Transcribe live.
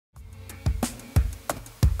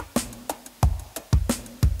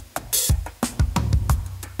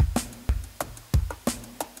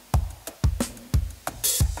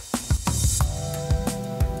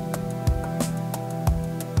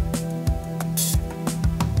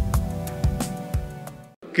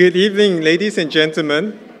Good evening, ladies and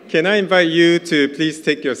gentlemen. Can I invite you to please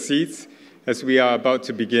take your seats as we are about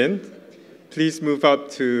to begin? Please move up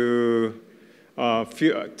to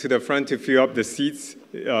the front to fill up the seats.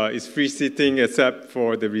 It's free seating except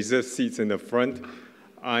for the reserved seats in the front.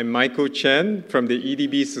 I'm Michael Chen from the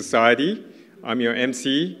EDB Society. I'm your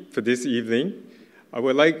MC for this evening. I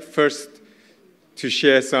would like first to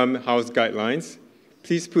share some house guidelines.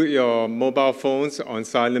 Please put your mobile phones on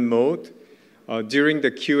silent mode. During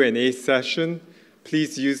the Q&A session,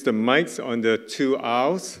 please use the mics on the two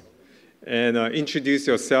aisles and introduce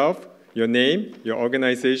yourself, your name, your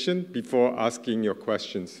organization before asking your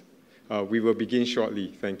questions. We will begin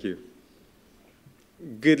shortly. Thank you.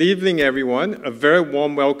 Good evening, everyone. A very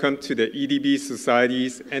warm welcome to the EDB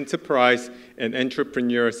Society's Enterprise and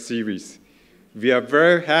Entrepreneur Series. We are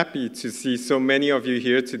very happy to see so many of you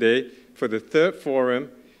here today for the third forum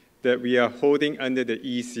that we are holding under the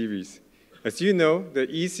E-Series. As you know, the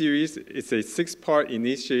E-Series is a 6-part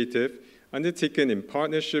initiative undertaken in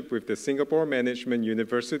partnership with the Singapore Management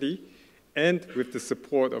University and with the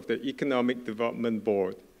support of the Economic Development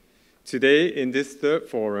Board. Today, in this third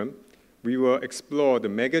forum, we will explore the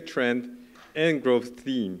megatrend and growth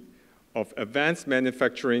theme of advanced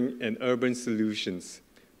manufacturing and urban solutions,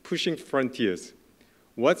 pushing frontiers.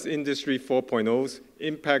 What's Industry 4.0's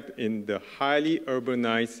impact in the highly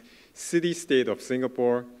urbanized city-state of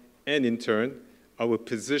Singapore, and in turn, our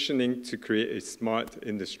positioning to create a smart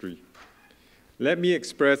industry. Let me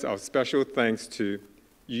express our special thanks to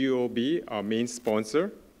UOB, our main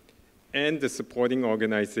sponsor, and the supporting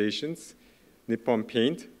organizations, Nippon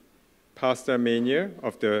Paint, Pasta Mania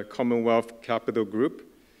of the Commonwealth Capital Group,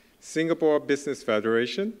 Singapore Business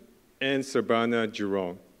Federation, and Surbana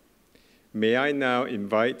Jurong. May I now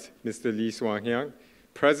invite Mr. Lee Suan Hyang,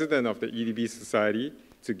 President of the EDB Society,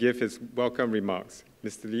 to give his welcome remarks.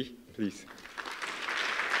 Mr. Lee, please.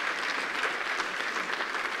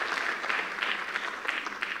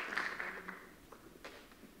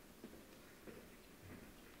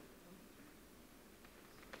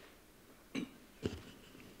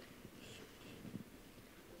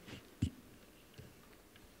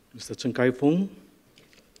 Mr. Chen Kai-Fung,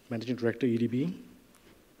 Managing Director, EDB,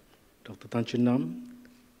 Dr. Tan Chin Nam,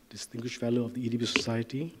 Distinguished Fellow of the EDB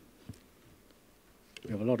Society. We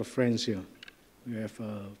have a lot of friends here. We have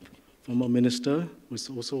a former minister who is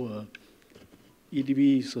also a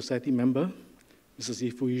EDB Society member,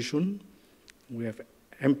 Mrs. Yifu Yishun. We have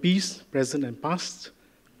MPs, present and past.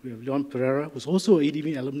 We have Leon Pereira, who's also an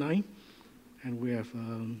EDB alumni. And we have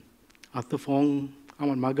Arthur Fong,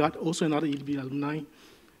 Ahmad Magat, also another EDB alumni.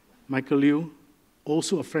 Michael Liu,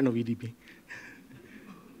 also a friend of EDB.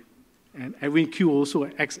 And Edwin Q, also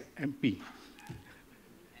an ex-MP.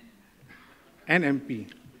 And MP.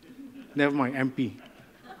 Never mind, MP.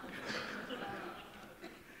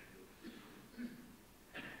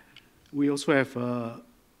 We also have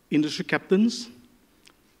industry captains.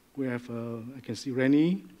 We have, I can see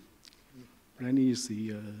Rennie. Rennie is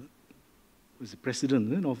the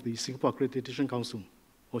president of the Singapore Accreditation Council,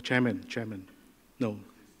 or chairman, no,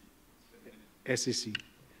 SAC.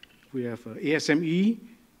 We have ASME,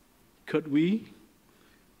 Kurt Wee.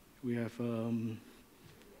 We have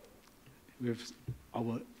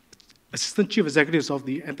our Assistant Chief Executives of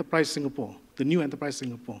the Enterprise Singapore, the new Enterprise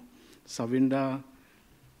Singapore, Savinda,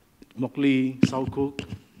 Mockley, Saukuk.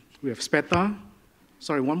 We have SPETA.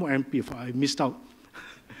 Sorry, one more MP if I missed out.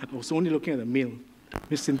 I was only looking at the mail.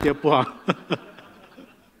 Miss Cynthia Pua.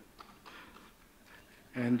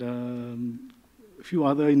 And a few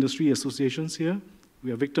other industry associations here. We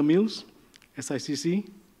have Victor Mills, SICC.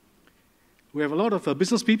 We have a lot of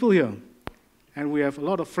business people here. And we have a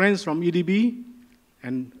lot of friends from EDB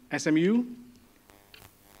and SMU,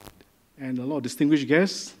 and a lot of distinguished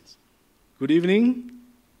guests. Good evening,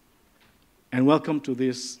 and welcome to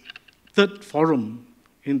this third forum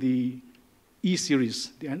in the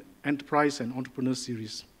E-Series, the Enterprise and Entrepreneur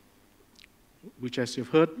Series, which, as you've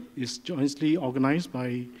heard, is jointly organized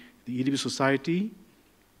by the EDB Society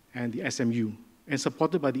and the SMU, and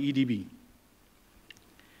supported by the EDB.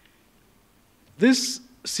 This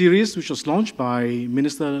series, which was launched by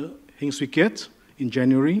Minister Heng Swee Keat in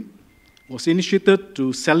January, was initiated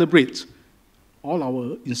to celebrate all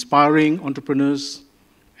our inspiring entrepreneurs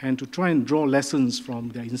and to try and draw lessons from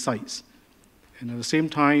their insights. And at the same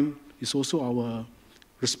time, it's also our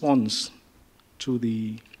response to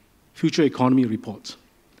the Future Economy Report.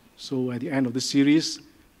 So at the end of the series,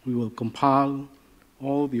 we will compile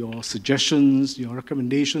all your suggestions, your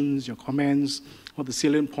recommendations, your comments, all the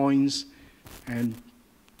salient points, and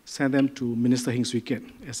send them to Minister Heng Swee Keat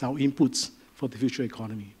as our inputs for the future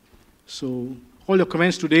economy. So All your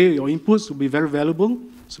comments today, your inputs will be very valuable,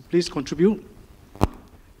 so please contribute.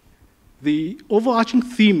 The overarching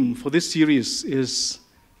theme for this series is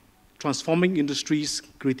transforming industries,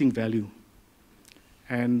 creating value.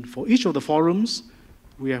 And for each of the forums,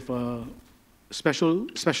 we have a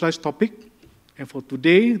specialized topic. And for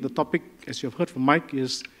today, the topic, as you have heard from Mike,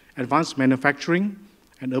 is advanced manufacturing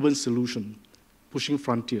and urban solution, pushing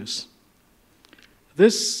frontiers.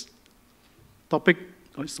 This topic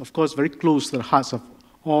is, of course, very close to the hearts of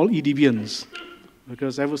all EDBians,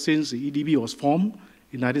 because ever since the EDB was formed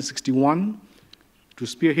in 1961 to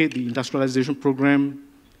spearhead the industrialization program,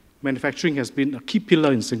 manufacturing has been a key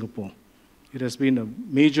pillar in Singapore. It has been a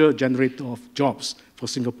major generator of jobs for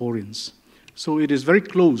Singaporeans. So it is very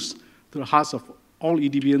close to the hearts of all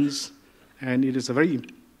EDBians, and it is a very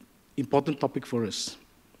important topic for us.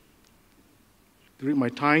 During my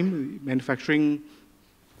time, manufacturing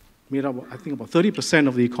made up, I think, about 30%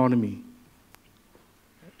 of the economy.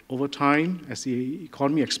 Over time, as the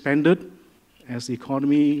economy expanded, as the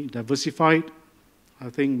economy diversified, I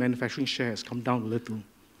think manufacturing share has come down a little.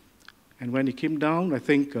 And when it came down, I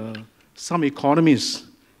think some economists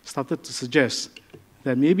started to suggest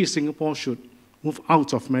that maybe Singapore should move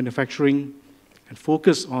out of manufacturing and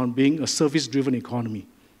focus on being a service-driven economy.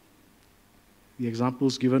 The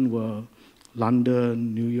examples given were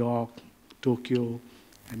London, New York, Tokyo,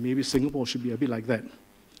 and maybe Singapore should be a bit like that.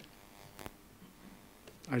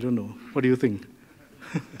 I don't know. What do you think?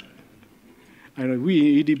 I know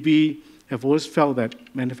we in EDB have always felt that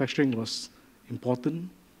manufacturing was important,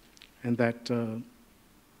 and that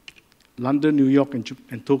London, New York,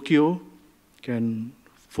 and Tokyo can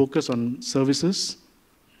focus on services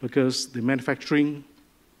because the manufacturing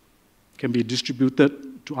can be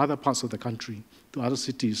distributed to other parts of the country, to other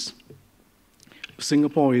cities.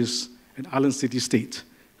 Singapore is an island city-state,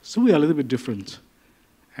 so we are a little bit different.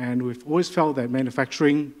 And we've always felt that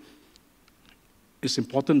manufacturing is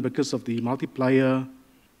important because of the multiplier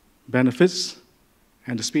benefits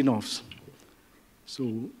and the spin-offs.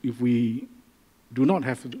 So if we do not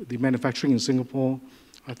have the manufacturing in Singapore,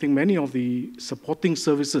 I think many of the supporting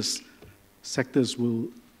services sectors will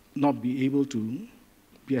not be able to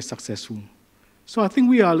be as successful. So I think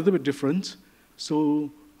we are a little bit different.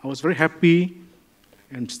 So I was very happy,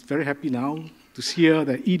 and very happy now, to hear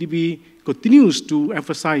that EDB continues to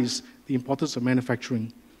emphasize the importance of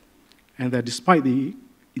manufacturing, and that despite the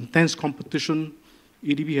intense competition,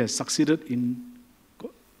 EDB has succeeded in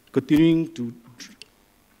continuing to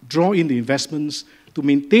draw in the investments to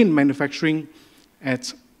maintain manufacturing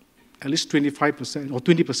at least 25% or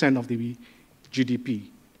 20% of the GDP.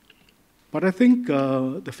 But I think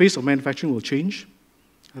the face of manufacturing will change.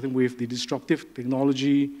 I think with the disruptive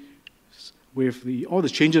technology, with all the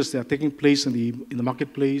changes that are taking place in the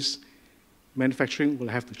marketplace, manufacturing will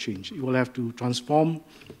have to change. It will have to transform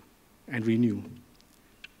and renew.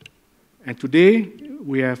 And today,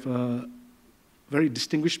 we have a very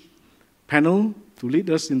distinguished panel to lead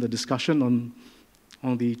us in the discussion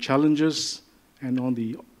on the challenges and on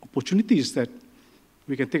the opportunities that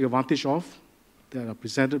we can take advantage of that are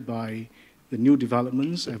presented by the new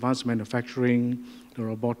developments, advanced manufacturing, the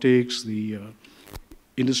robotics, the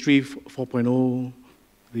Industry 4.0,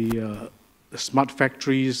 the smart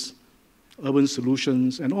factories, urban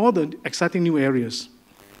solutions, and all the exciting new areas.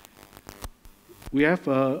 We have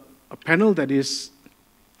a panel that is,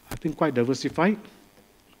 I think, quite diversified.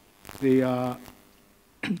 They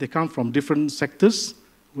come from different sectors.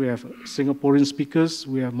 We have Singaporean speakers,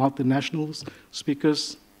 we have multinational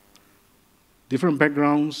speakers, different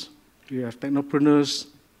backgrounds. We have technopreneurs,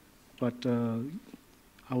 but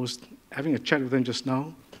I was having a chat with them just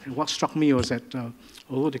now, and what struck me was that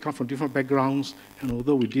although they come from different backgrounds, and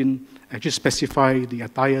although we didn't actually specify the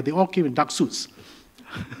attire, they all came in dark suits.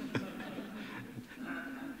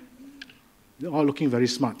 They're all looking very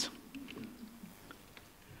smart.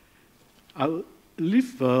 I'll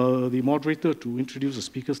leave the moderator to introduce the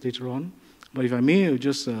speakers later on, but if I may, I'll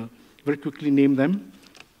just very quickly name them.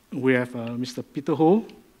 We have Mr. Peter Ho.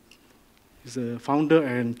 He's the founder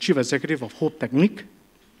and chief executive of Hope Technik.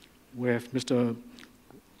 We have Mr.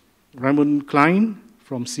 Raimund Klein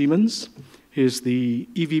from Siemens. He's the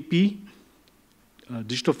EVP,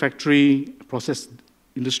 Digital Factory, Process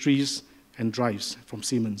Industries, and Drives from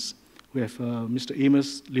Siemens. We have Mr.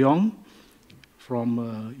 Amos Leong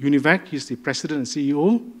from Univac. He's the president and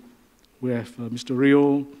CEO. We have Mr.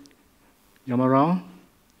 Ryoichi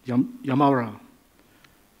Yamaura.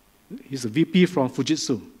 He's the VP from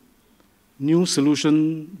Fujitsu, New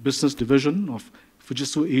Solution Business Division of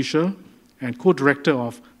Fujitsu Asia, and co-director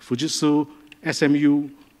of Fujitsu-SMU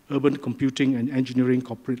Urban Computing and Engineering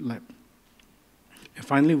Corporate Lab. And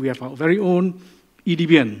finally, we have our very own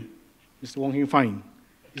EDBN, Mr. Wong Heang Fine.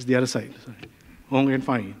 Is the other side, sorry. Wong Heang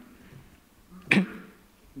Fine.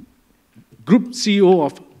 Group CEO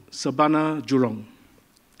of Surbana Jurong.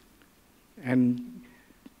 And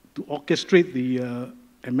to orchestrate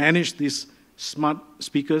and manage these smart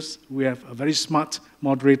speakers, we have a very smart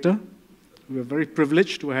moderator. We are very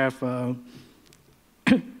privileged to have,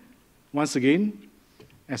 once again,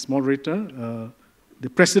 as moderator, the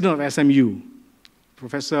president of SMU,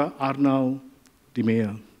 Professor Arnoud de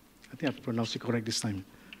Meyer. I think I've pronounced it correct this time.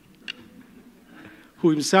 Who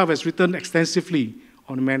himself has written extensively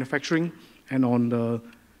on manufacturing and on the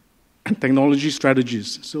technology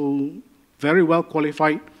strategies. So, very well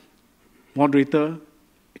qualified moderator.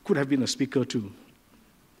 It could have been a speaker too.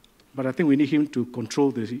 But I think we need him to control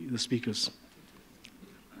the speakers.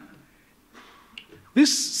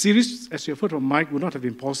 This series, as you have heard from Mike, would not have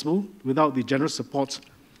been possible without the generous support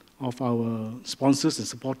of our sponsors and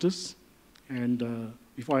supporters. And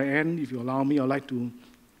before I end, if you allow me, I'd like to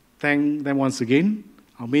thank them once again.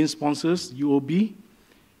 Our main sponsors, UOB,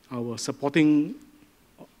 our supporting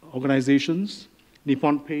organizations,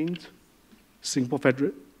 Nippon Paint, Singapore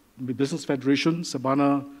Business Federation,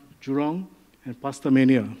 Surbana Jurong, and Pastor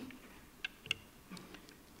Mania.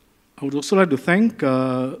 I would also like to thank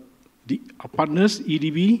our partners,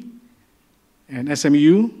 EDB and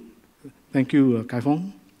SMU. Thank you, Kai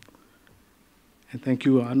Fong. And thank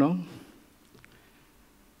you, Arnoud.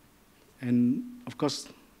 And of course,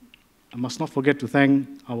 I must not forget to thank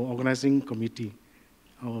our organizing committee,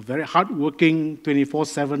 our very hardworking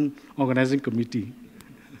 24/7 organizing committee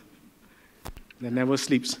that never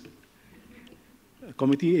sleeps. A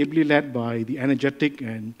committee ably led by the energetic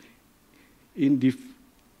and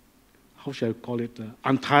how shall I call it,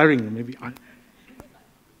 untiring, maybe,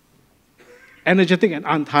 energetic and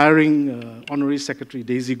untiring Honorary Secretary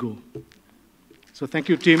Daisy Goh. So thank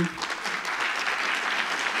you, team.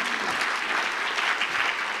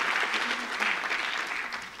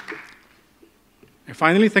 And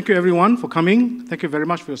finally, thank you everyone for coming. Thank you very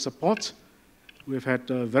much for your support. We've had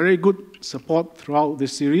very good support throughout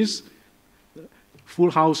this series.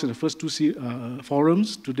 Full house in the first two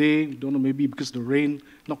forums. Today, don't know, maybe because of the rain,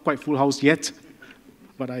 not quite full house yet,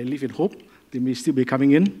 but I live in hope. They may still be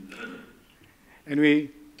coming in. Anyway,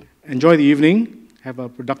 enjoy the evening. Have a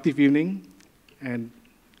productive evening. And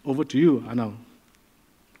over to you, Arnoud.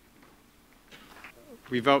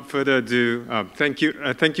 Without further ado, thank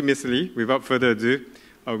you, Ms. Lee. Without further ado,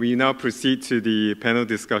 we now proceed to the panel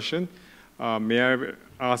discussion. May I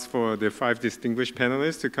ask for the 5 distinguished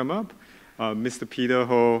panelists to come up? Mr. Peter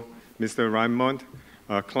Ho, Mr. Raimund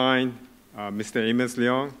Klein, Mr. Amos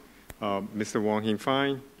Leong, Mr. Wong Heang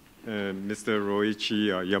Fine, and Mr. Ryoichi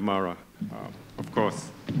Yamaura. Of course,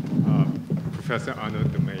 Professor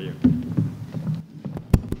Arnoud de Meyer.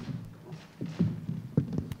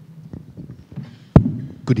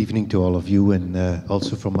 Good evening to all of you, and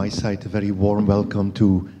also from my side, a very warm welcome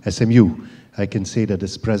to SMU. I can say that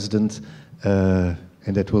as president,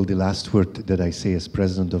 and that will be the last word that I say as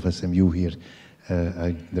president of SMU here.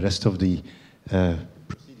 The rest of the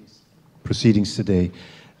proceedings today,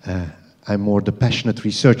 I'm more the passionate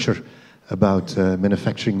researcher about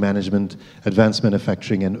manufacturing management, advanced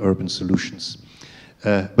manufacturing, and urban solutions.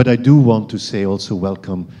 But I do want to say also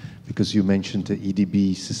welcome, because you mentioned the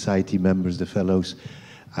EDB Society members, the fellows.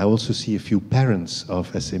 I also see a few parents of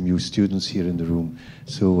SMU students here in the room,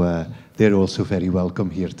 so they're also very welcome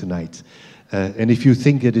here tonight. And if you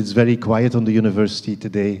think that it's very quiet on the university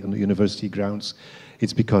today, on the university grounds,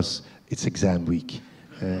 it's because it's exam week.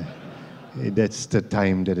 That's the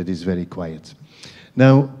time that it is very quiet.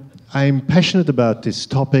 Now, I'm passionate about this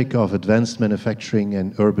topic of advanced manufacturing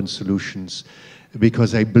and urban solutions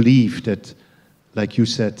because I believe that, like you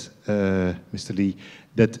said, Mr. Lee,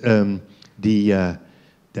 that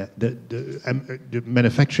the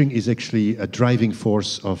manufacturing is actually a driving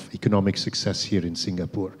force of economic success here in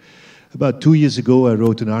Singapore. About 2 years ago, I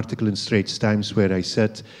wrote an article in Straits Times where I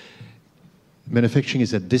said manufacturing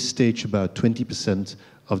is at this stage about 20%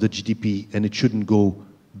 of the GDP, and it shouldn't go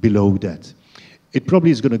below that. It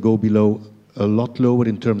probably is going to go below, a lot lower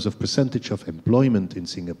in terms of percentage of employment in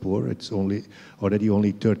Singapore. It's already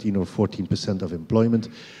only 13 or 14% of employment,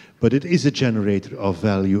 but it is a generator of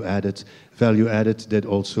value added that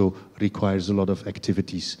also requires a lot of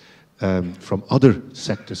activities from other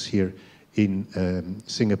sectors here in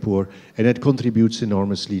Singapore, and that contributes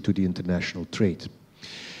enormously to the international trade.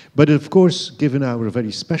 But of course, given our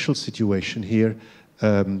very special situation here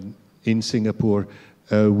in Singapore,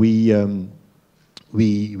 we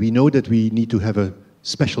know that we need to have a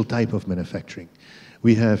special type of manufacturing.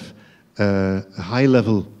 We have a high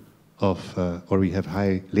level or we have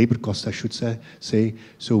high labor costs, I should say,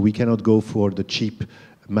 so we cannot go for the cheap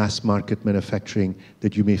mass market manufacturing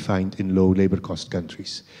that you may find in low labor cost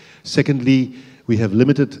countries. Secondly, we have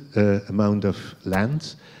limited amount of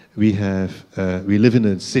land. We live in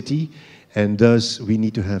a city, and thus we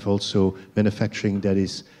need to have also manufacturing that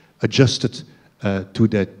is adjusted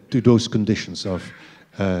to those conditions of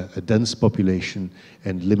a dense population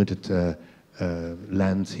and limited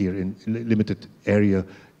land here in limited area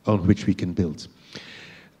on which we can build.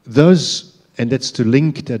 Thus, and that's the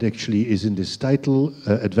link that actually is in this title,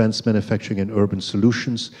 Advanced Manufacturing and Urban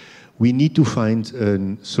Solutions, we need to find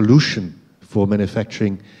a solution for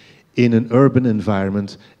manufacturing in an urban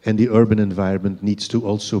environment, and the urban environment needs to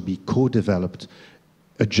also be co-developed,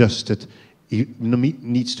 adjusted,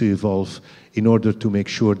 needs to evolve in order to make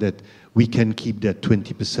sure that we can keep that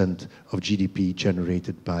 20% of GDP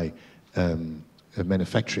generated by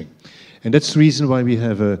manufacturing. And that's the reason why we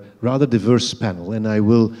have a rather diverse panel, and I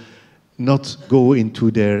will not go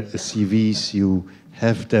into their CVs. You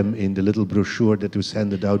have them in the little brochure that was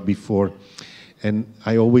handed out before. And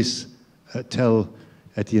I always tell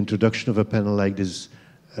at the introduction of a panel like this,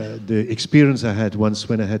 the experience I had once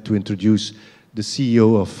when I had to introduce the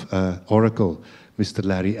CEO of Oracle, Mr.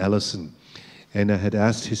 Larry Ellison. And I had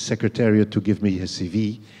asked his secretariat to give me his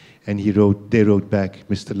CV, and they wrote back,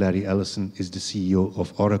 Mr. Larry Ellison is the CEO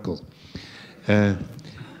of Oracle.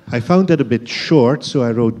 I found that a bit short, so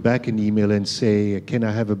I wrote back an email and say, can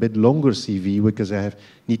I have a bit longer CV because I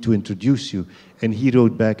need to introduce you? And he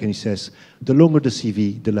wrote back and he says, the longer the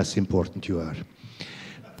CV, the less important you are.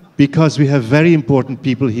 Because we have very important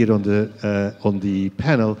people here on the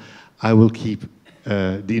panel, I will keep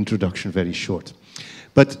the introduction very short.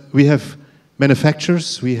 But we have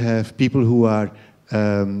manufacturers, we have people who are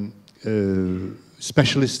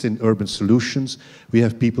specialists in urban solutions. We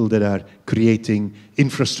have people that are creating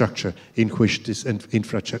infrastructure in which this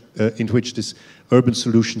urban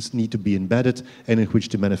solutions need to be embedded and in which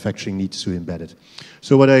the manufacturing needs to embed it.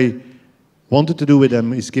 So what I wanted to do with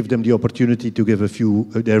them is give them the opportunity to give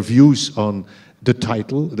their views on the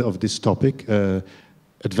title of this topic,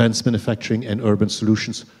 Advanced Manufacturing and Urban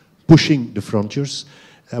Solutions, Pushing the Frontiers.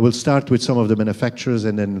 I will start with some of the manufacturers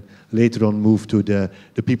and then later on move to the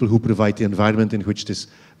people who provide the environment in which this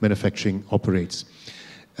manufacturing operates.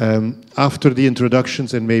 After the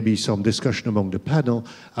introductions and maybe some discussion among the panel,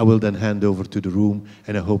 I will then hand over to the room,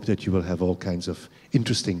 and I hope that you will have all kinds of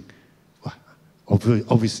interesting, well,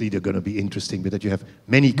 obviously they're going to be interesting, but that you have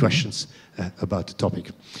many questions about the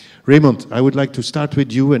topic. Raimund, I would like to start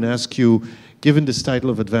with you and ask you, given this title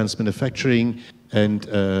of Advanced Manufacturing and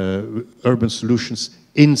Urban Solutions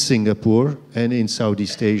in Singapore and in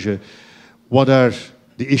Southeast Asia, what are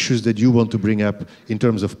the issues that you want to bring up in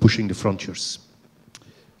terms of pushing the frontiers?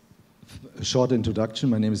 A short introduction.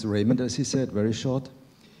 My name is Raimund, as he said, very short.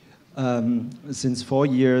 Since 4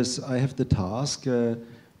 years, I have the task to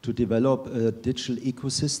develop a digital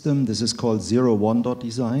ecosystem. This is called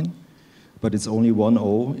 01.design, but it's only 1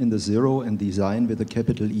 O in the 0 and design with a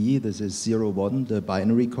capital E. This is 01, the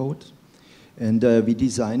binary code. And we're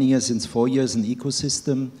designing here since 4 years an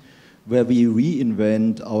ecosystem where we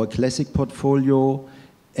reinvent our classic portfolio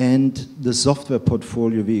and the software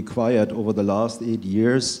portfolio we acquired over the last 8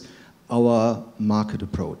 years, our market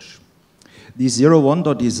approach. The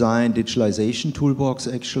 01.design digitalization toolbox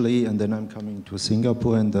actually, and then I'm coming to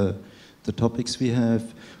Singapore and the topics we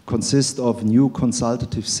have, consist of new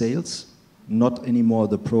consultative sales, not anymore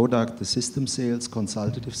the product, the system sales,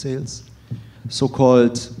 consultative sales,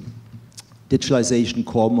 so-called digitalization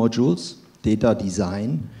core modules, data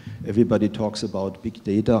design. Everybody talks about big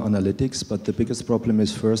data analytics, but the biggest problem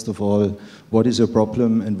is, first of all, what is your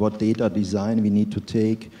problem and what data design we need to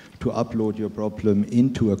take to upload your problem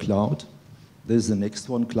into a cloud. This is the next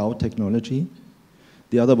one, cloud technology.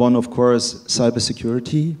 The other one, of course,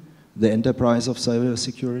 cybersecurity, the enterprise of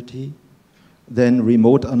cybersecurity, then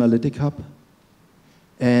remote analytic hub.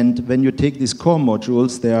 And when you take these core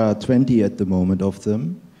modules, there are 20 at the moment of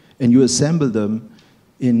them, and you assemble them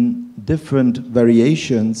in different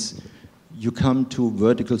variations, you come to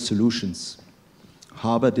vertical solutions.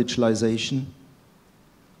 Harbor digitalization,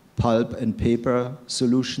 pulp and paper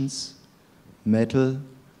solutions, metal,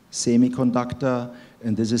 semiconductor,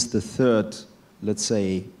 and this is the third, let's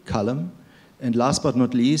say, column. And last but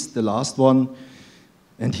not least, the last one,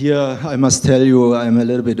 and here I must tell you I'm a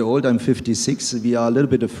little bit old, I'm 56, we are a little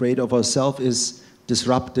bit afraid of ourselves, is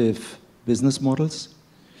disruptive business models.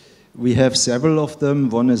 We have several of them.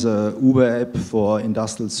 One is a Uber app for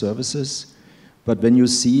industrial services. But when you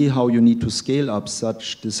see how you need to scale up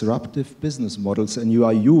such disruptive business models and you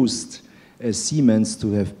are used as Siemens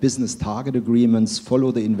to have business target agreements,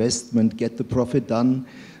 follow the investment, get the profit done,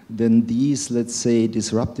 then these, let's say,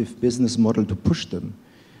 disruptive business model to push them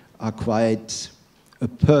are quite a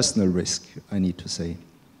personal risk, I need to say.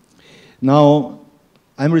 Now,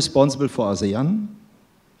 I'm responsible for ASEAN.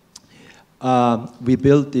 We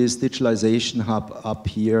built this digitalization hub up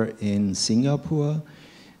here in Singapore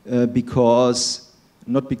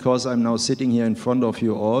not because I'm now sitting here in front of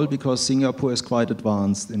you all, because Singapore is quite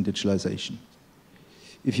advanced in digitalization.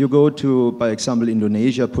 If you go to, by example,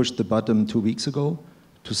 Indonesia pushed the button 2 weeks ago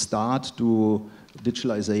to start to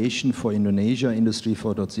digitalization for Indonesia, Industry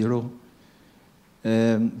 4.0.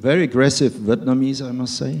 Very aggressive Vietnamese, I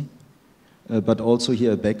must say, but also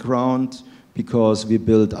here a background because we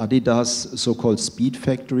built Adidas, so-called speed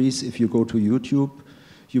factories. If you go to YouTube,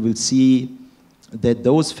 you will see that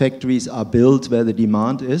those factories are built where the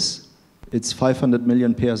demand is. It's 500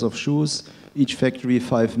 million pairs of shoes, each factory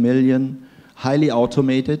 5 million, highly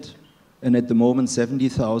automated, and at the moment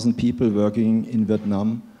 70,000 people working in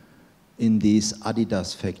Vietnam in these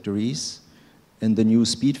Adidas factories. And the new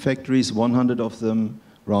speed factories, 100 of them,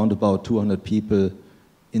 round about 200 people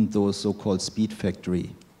in those so-called speed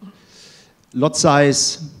factory. Lot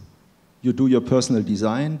size, you do your personal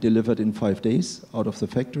design, delivered in 5 days out of the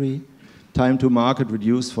factory. Time to market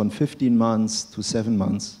reduced from 15 months to 7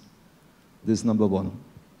 months. This is number one.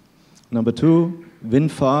 Number two,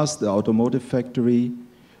 VinFast, the automotive factory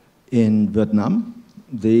in Vietnam.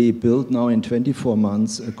 They built now in 24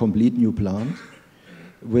 months a complete new plant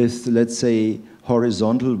with, let's say,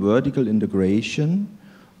 horizontal, vertical integration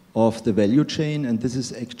of the value chain. And this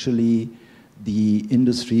is actually the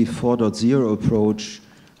Industry 4.0 approach,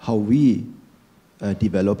 how we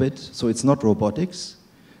develop it. So it's not robotics.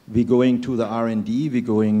 We're going to the R&D, we're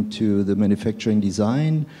going to the manufacturing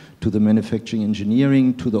design, to the manufacturing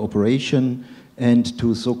engineering, to the operation, and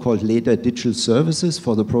to so-called later digital services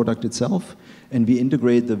for the product itself. And we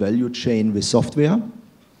integrate the value chain with software.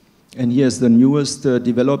 And here's the newest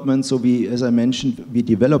development. So we, as I mentioned, we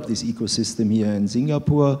developed this ecosystem here in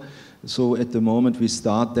Singapore. So at the moment we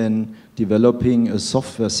start then developing a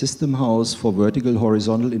software system house for vertical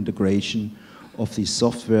horizontal integration of the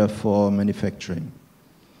software for manufacturing.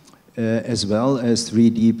 As well as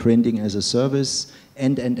 3D printing as a service,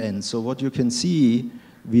 end. So what you can see,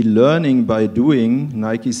 we're learning by doing.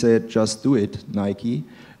 Nike said, just do it, Nike.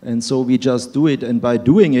 And so we just do it, and by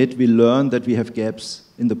doing it, we learn that we have gaps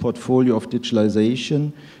in the portfolio of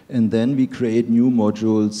digitalization, and then we create new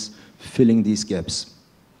modules filling these gaps.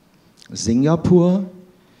 Singapore,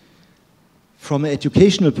 from an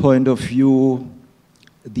educational point of view,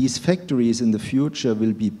 these factories in the future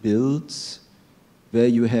will be built where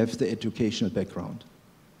you have the educational background.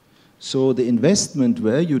 So the investment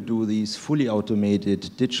where you do these fully automated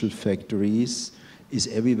digital factories is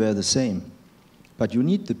everywhere the same. But you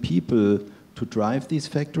need the people to drive these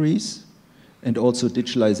factories and also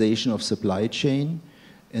digitalization of supply chain.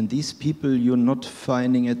 And these people you're not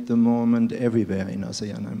finding at the moment everywhere in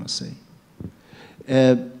ASEAN, I must say.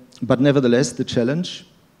 But nevertheless, the challenge,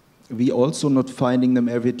 we also not finding them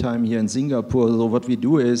every time here in Singapore. So what we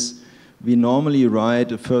do is, we normally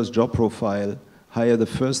write a first job profile, hire the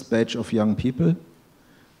first batch of young people.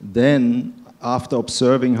 Then, after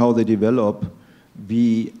observing how they develop,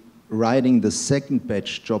 we writing the second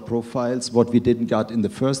batch job profiles, what we didn't get in the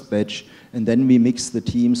first batch, and then we mix the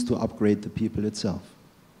teams to upgrade the people itself.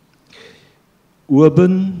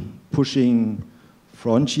 Urban, pushing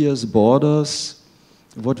frontiers, borders.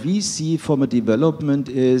 What we see from a development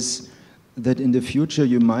is that in the future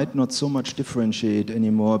you might not so much differentiate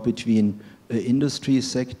anymore between the industry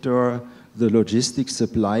sector, the logistics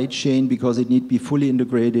supply chain, because it need to be fully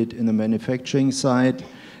integrated in the manufacturing side,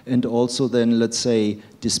 and also then, let's say,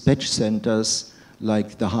 dispatch centers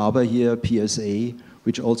like the harbor here, PSA,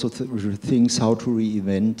 which also thinks how to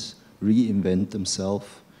reinvent themselves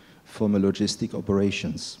from a logistic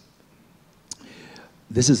operations.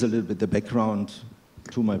 This is a little bit the background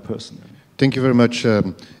to my person. Thank you very much.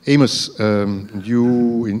 Amos,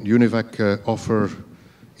 you in Univac offer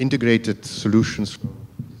integrated solutions from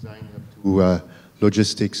design up to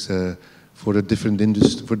logistics for the different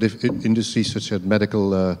industries such as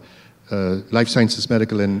medical, life sciences,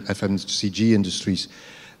 medical and FMCG industries.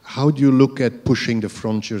 How do you look at pushing the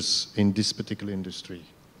frontiers in this particular industry?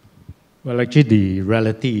 Well, actually the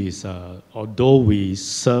reality is, although we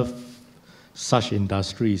serve such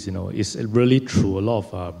industries, it's really through a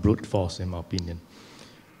lot of brute force, in my opinion.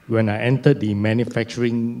 When I entered the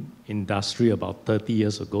manufacturing industry about 30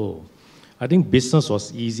 years ago, I think business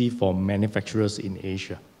was easy for manufacturers in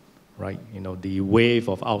Asia, right? The wave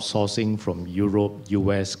of outsourcing from Europe,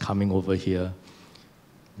 US coming over here.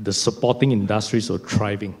 the supporting industries were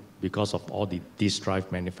thriving because of all the disk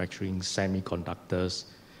drive manufacturing, semiconductors,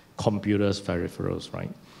 computers, peripherals,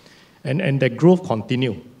 right? And that growth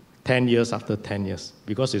continued 10 years after 10 years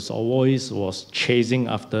because it's always was chasing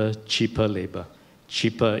after cheaper labor,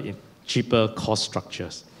 cheaper cost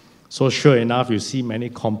structures. So sure enough, you see many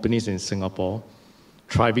companies in Singapore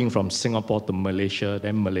thriving from Singapore to Malaysia,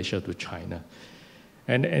 then Malaysia to China.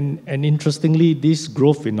 And interestingly, this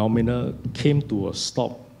growth phenomena came to a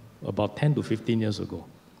stop about 10 to 15 years ago,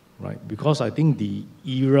 right? Because I think the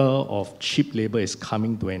era of cheap labor is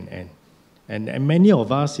coming to an end. And many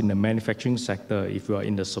of us in the manufacturing sector, if you are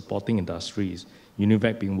in the supporting industries,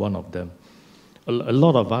 Univac being one of them, a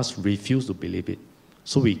lot of us refuse to believe it.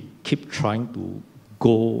 So we keep trying to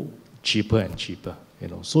go cheaper and cheaper, you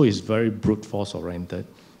know. So it's very brute force oriented,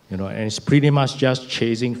 you know, and it's pretty much just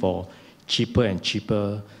chasing for cheaper and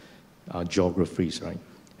cheaper geographies, right?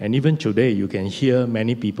 And even today, you can hear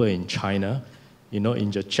many people in China, you know,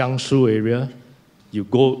 in the Jiangsu area, you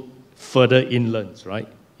go further inland, right?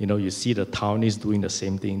 You know, you see the Taiwanese doing the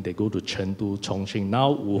same thing. They go to Chengdu, Chongqing.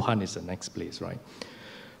 Now Wuhan is the next place, right?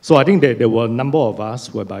 So I think that there were a number of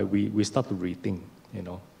us whereby we start to rethink, you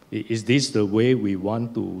know, is this the way we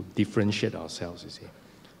want to differentiate ourselves, you see?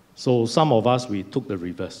 So some of us, we took the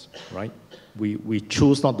reverse, right? We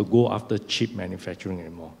choose not to go after cheap manufacturing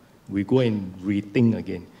anymore. We go and rethink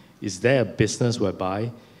again. Is there a business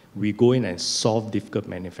whereby we go in and solve difficult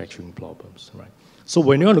manufacturing problems, right? So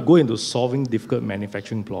when you want to go into solving difficult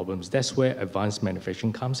manufacturing problems, that's where advanced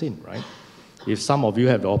manufacturing comes in, right? If some of you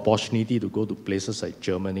have the opportunity to go to places like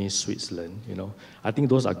Germany, Switzerland, you know, I think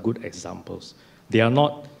those are good examples. They are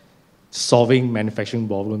not solving manufacturing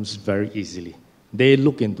problems very easily. They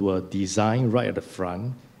look into a design right at the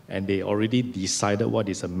front, and they already decided what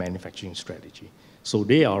is a manufacturing strategy. So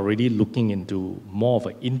they are already looking into more of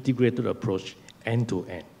an integrated approach,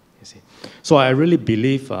 end-to-end, you see. So I really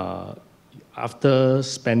believe after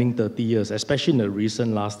spending 30 years, especially in the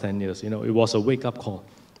recent last 10 years, you know, it was a wake-up call.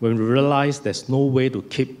 When we realized there's no way to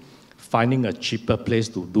keep finding a cheaper place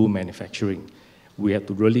to do manufacturing, we had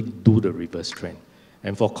to really do the reverse trend.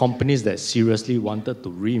 And for companies that seriously wanted to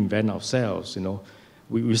reinvent ourselves, you know,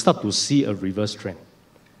 we start to see a reverse trend.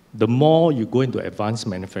 The more you go into advanced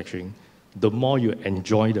manufacturing, the more you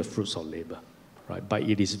enjoy the fruits of labor, right? But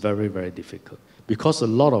it is very, very difficult. Because a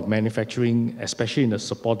lot of manufacturing, especially in the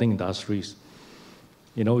supporting industries,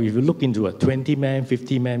 you know, if you look into a 20-man,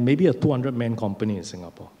 50-man, maybe a 200-man company in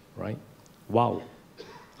Singapore, right? Wow.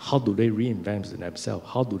 How do they reinvent themselves?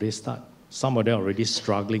 How do they start? Some of them are already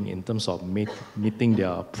struggling in terms of meeting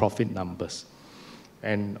their profit numbers.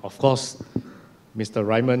 And of course, Mr.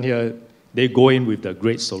 Raimund here, they go in with the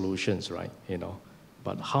great solutions, right? You know,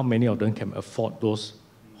 but how many of them can afford those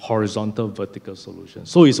horizontal, vertical solutions?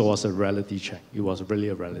 So it was a reality check. It was really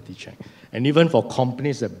a reality check. And even for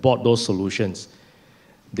companies that bought those solutions,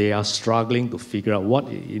 they are struggling to figure out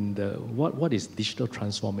what is digital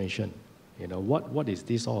transformation. You know, what is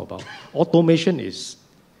this all about? Automation is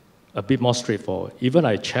a bit more straightforward. Even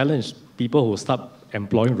I challenge people who start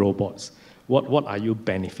employing robots. What are you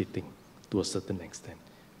benefiting to a certain extent?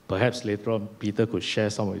 Perhaps later on, Peter could share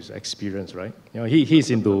some of his experience, right? You know,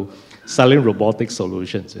 he's into selling robotic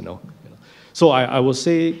solutions, you know. So I would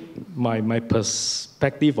say my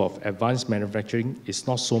perspective of advanced manufacturing is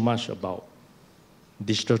not so much about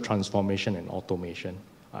digital transformation and automation.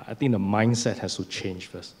 I think the mindset has to change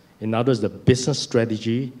first. In other words, the business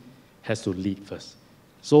strategy has to lead first.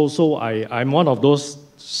 So I'm one of those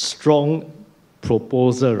strong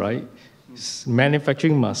proposers, right?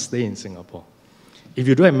 Manufacturing must stay in Singapore. If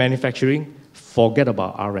you don't have manufacturing, forget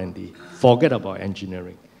about R&D, forget about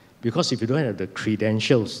engineering. Because if you don't have the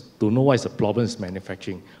credentials to know what is the problem is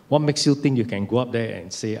manufacturing, what makes you think you can go up there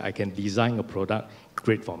and say, I can design a product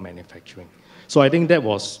great for manufacturing? So I think that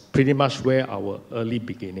was pretty much where our early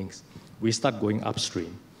beginnings. We start going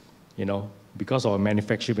upstream, you know, because of our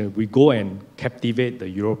manufacturing. We go and captivate the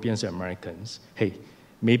Europeans and Americans. Hey,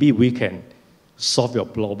 maybe we can solve your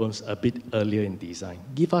problems a bit earlier in design.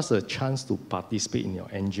 Give us a chance to participate in your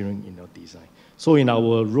engineering, in your design. So in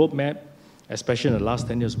our roadmap, especially in the last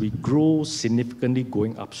 10 years, we grow significantly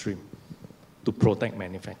going upstream to protect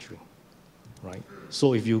manufacturing, right?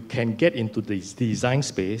 So if you can get into this design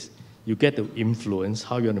space, you get to influence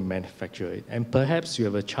how you want to manufacture it. And perhaps you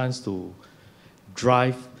have a chance to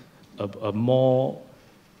drive a more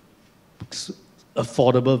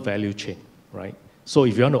affordable value chain, right? So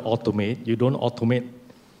if you want to automate, you don't automate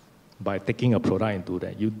by taking a product and do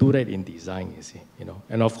that. You do that in design, you see, you know.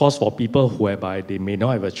 And of course, for people whereby they may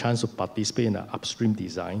not have a chance to participate in the upstream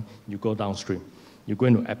design, you go downstream. You go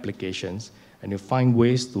into applications, and you find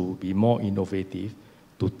ways to be more innovative,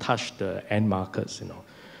 to touch the end markets,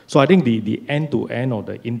 So I think the end-to-end or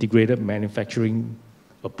the integrated manufacturing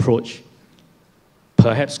approach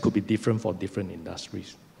perhaps could be different for different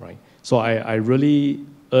industries, right? So I really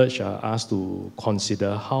urge us to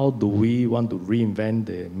consider how do we want to reinvent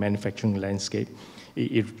the manufacturing landscape.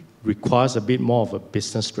 It requires a bit more of a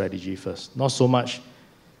business strategy first, not so much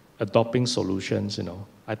adopting solutions,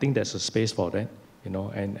 I think there's a space for that,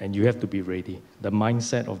 and you have to be ready. The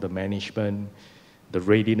mindset of the management, the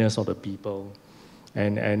readiness of the people.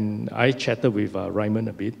 And I chatted with Raimund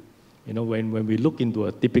a bit. When we look into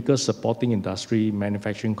a typical supporting industry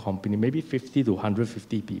manufacturing company, maybe 50 to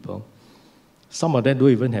 150 people, some of them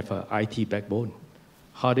don't even have an IT backbone.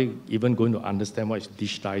 How are they even going to understand what is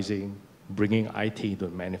digitizing, bringing IT into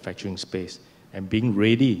the manufacturing space, and being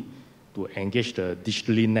ready to engage the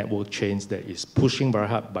digitally networked chains that is pushing very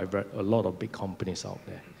hard by a lot of big companies out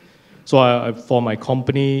there. So for my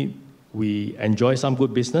company, we enjoy some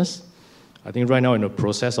good business. I think right now in the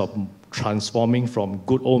process of transforming from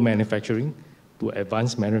good old manufacturing to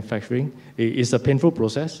advanced manufacturing. It's a painful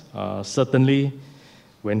process. Certainly,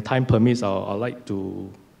 when time permits, I'd like to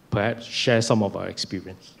perhaps share some of our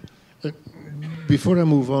experience. Before I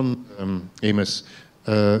move on, Amos,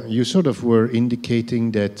 you sort of were indicating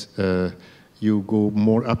that you go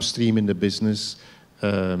more upstream in the business,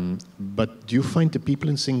 but do you find the people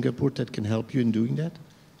in Singapore that can help you in doing that?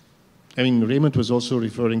 I mean, Raymond was also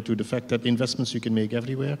referring to the fact that investments you can make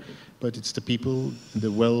everywhere, but it's the people,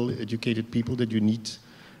 the well-educated people that you need.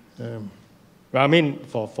 Well, I mean,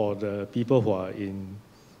 for the people who are in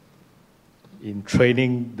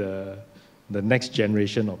training the next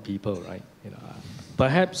generation of people, right?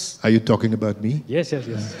 Perhaps. Are you talking about me? Yes.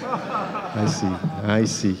 I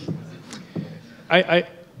see.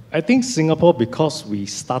 I think Singapore, because we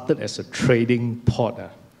started as a trading port,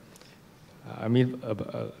 I mean,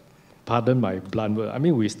 pardon my blunt word, I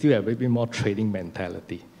mean, we still have a bit more trading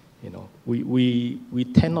mentality, We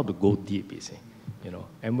tend not to go deep, you see,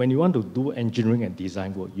 And when you want to do engineering and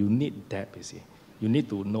design work, you need depth, you see. You need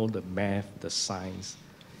to know the math, the science.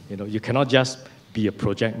 You cannot just be a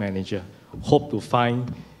project manager, hope to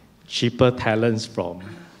find cheaper talents from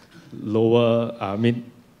lower,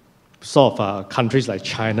 sort of countries like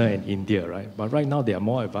China and India, right? But right now they are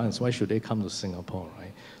more advanced. Why should they come to Singapore,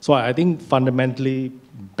 right? So I think fundamentally,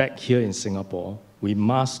 back here in Singapore, we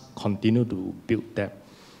must continue to build depth,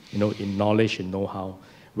 in knowledge and know-how.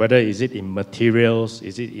 Whether is it in materials,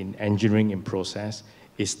 is it in engineering, in process,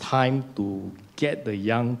 it's time to get the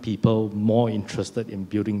young people more interested in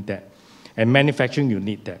building that. And manufacturing, you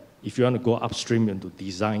need that. If you want to go upstream into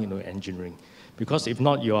design, engineering. Because if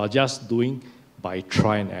not, you are just doing by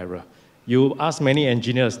try and error. You ask many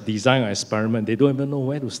engineers, design or experiment, they don't even know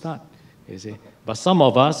where to start, you see. But some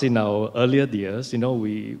of us in our earlier years,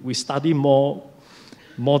 we study more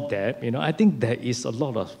depth. I think there is a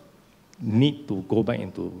lot of need to go back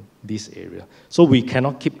into this area. So we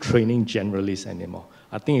cannot keep training generalists anymore.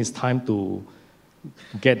 I think it's time to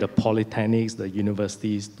get the polytechnics, the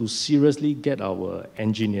universities, to seriously get our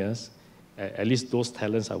engineers, at least those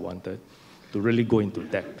talents I wanted, to really go into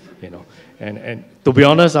depth, And to be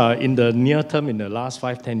honest, in the near term, in the last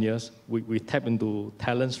 5-10 years, we tap into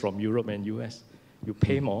talents from Europe and US. You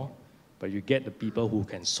pay more, but you get the people who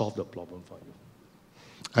can solve the problem for you.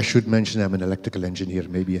 I should mention I'm an electrical engineer.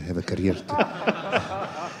 Maybe I have a career.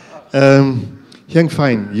 Heang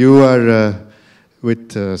Fine, you are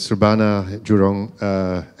with Surbana Jurong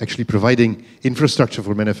actually providing infrastructure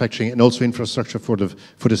for manufacturing and also infrastructure for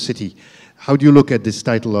the city. How do you look at this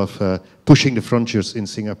title of pushing the frontiers in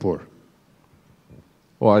Singapore?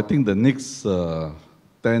 Well, I think the next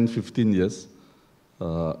 10, 15 years,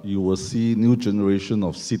 you will see new generation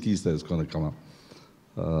of cities that is going to come up.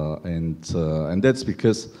 And that's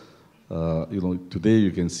because, today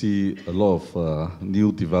you can see a lot of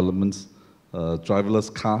new developments.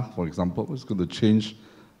 Driverless car, for example, is going to change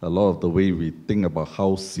a lot of the way we think about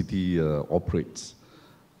how city operates.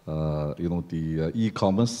 The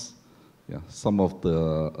e-commerce, some of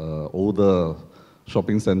the older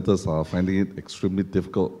shopping centers are finding it extremely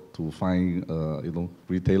difficult to find,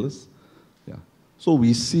 retailers. So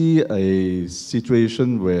we see a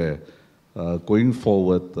situation where going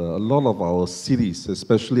forward, a lot of our cities,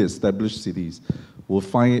 especially established cities, will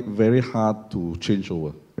find it very hard to change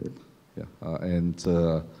over.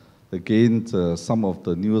 Again, some of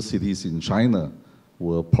the newer cities in China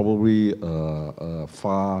will probably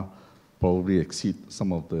probably exceed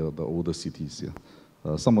some of the older cities.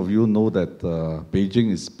 Some of you know that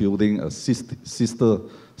Beijing is building a sister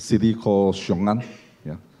city called Xiong'an.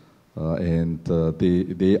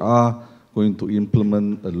 They are going to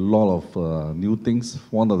implement a lot of new things.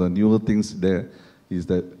 One of the newer things there is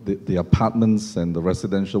that the apartments and the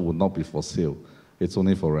residential will not be for sale. It's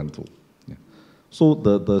only for rental. Yeah. So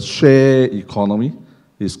the share economy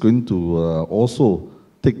is going to also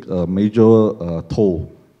take a major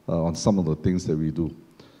toll on some of the things that we do.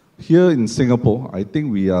 Here in Singapore, I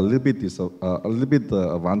think we are a little bit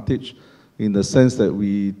advantaged in the sense that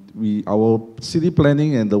our city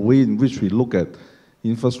planning and the way in which we look at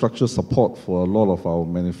infrastructure support for a lot of our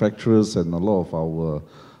manufacturers and a lot of our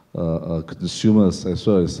consumers, as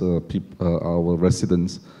well as our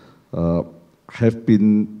residents, have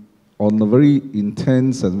been on a very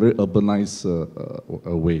intense and very urbanized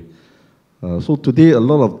way. So today, a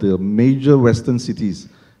lot of the major Western cities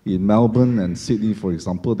in Melbourne and Sydney, for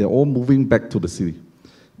example, they're all moving back to the city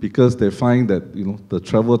because they find that the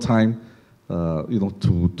travel time from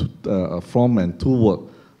and to work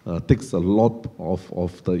takes a lot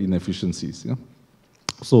of the inefficiencies. Yeah?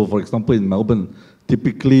 So, for example, in Melbourne,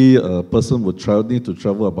 typically a person would need to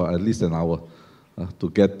travel about at least an hour to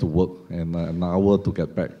get to work and an hour to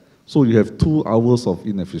get back. So you have 2 hours of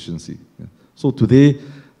inefficiency. Yeah? So today,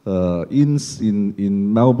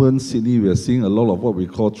 in Melbourne, Sydney, we are seeing a lot of what we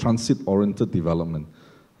call transit-oriented development,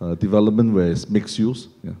 development where it's mixed use.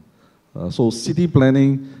 Yeah? So city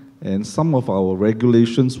planning and some of our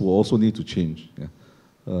regulations will also need to change. Yeah?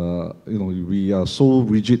 We are so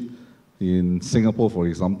rigid in Singapore, for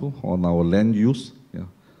example, on our land use. Yeah?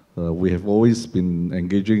 We have always been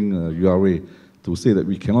engaging URA to say that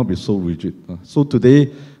we cannot be so rigid. So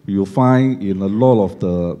today, you'll find in a lot of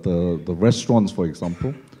the restaurants, for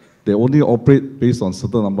example, they only operate based on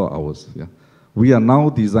certain number of hours. Yeah? We are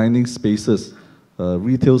now designing spaces,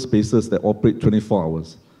 retail spaces that operate 24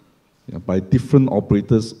 hours by different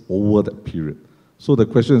operators over that period. So the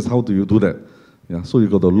question is, how do you do that? Yeah? So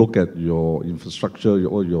you've got to look at your infrastructure,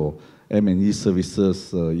 all your M&E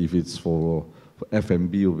services. If it's for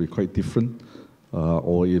F&B, it will be quite different.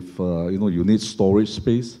 Or if you need storage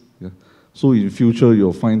space. Yeah? So in future,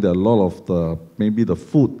 you'll find that a lot of maybe the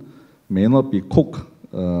food may not be cooked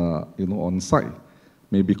on site,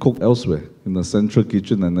 may be cooked elsewhere in the central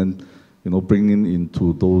kitchen and then bringing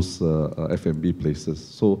into those F&B places.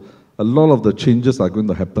 So a lot of the changes are going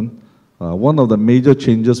to happen. One of the major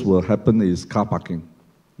changes will happen is car parking.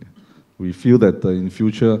 Yeah. We feel that in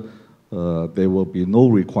future there will be no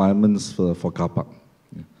requirements for car park.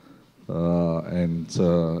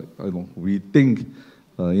 We think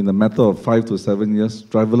in a matter of 5 to 7 years,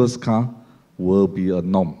 driverless car will be a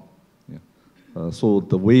norm. Yeah. So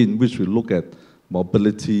the way in which we look at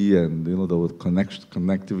mobility and the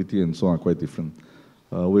connectivity and so on are quite different.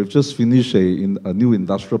 We've just finished a new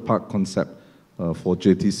industrial park concept for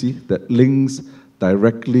JTC that links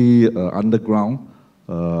directly underground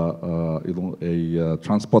a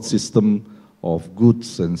transport system of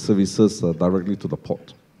goods and services directly to the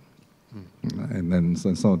port. And then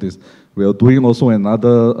some of this. We are doing also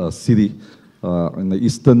another city in the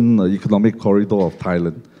Eastern Economic Corridor of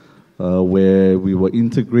Thailand, where we will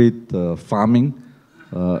integrate farming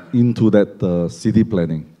into that city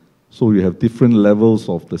planning. So we have different levels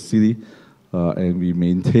of the city, and we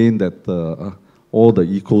maintain that all the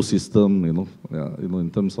ecosystem,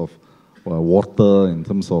 in terms of water, in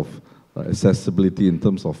terms of accessibility, in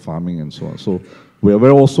terms of farming, and so on. So we are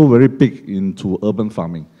also very big into urban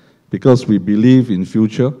farming, because we believe in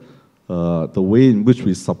future, the way in which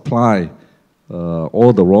we supply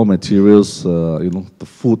all the raw materials, the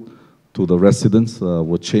food to the residents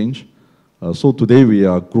will change. So today we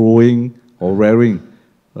are growing or rearing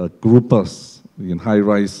groupers in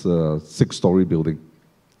high-rise 6-story building.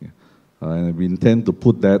 Yeah. And we intend to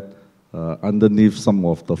put that underneath some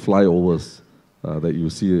of the flyovers that you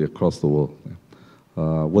see across the world.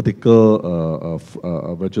 Yeah. Vertical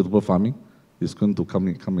vegetable farming is going to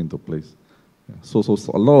come into place. Yeah. So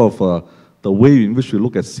a lot of the way in which we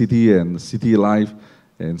look at city and city life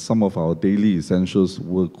and some of our daily essentials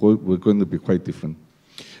we're going to be quite different.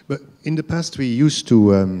 But in the past, we used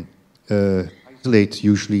to isolate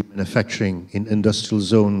usually manufacturing in industrial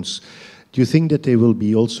zones. Do you think that they will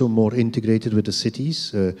be also more integrated with the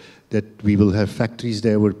cities? That we will have factories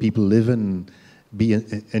there where people live and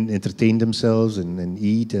entertain themselves and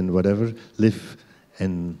eat and whatever, live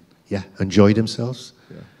and enjoy themselves?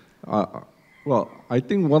 Yeah. Well, I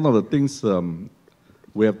think one of the things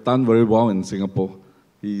we have done very well in Singapore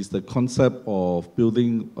is the concept of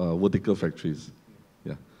building vertical factories.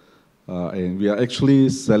 Yeah. And we are actually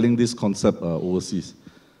selling this concept overseas.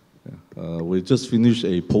 Yeah. We just finished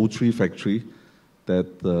a poultry factory that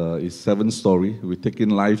is 7-story. We take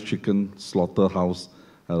in live chicken slaughterhouse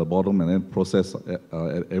at the bottom and then process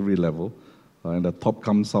at every level. And the top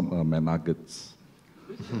comes some nuggets.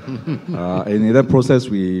 And in that process,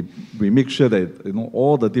 we make sure that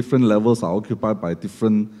all the different levels are occupied by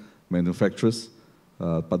different manufacturers,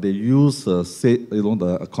 but they use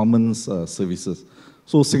the common services.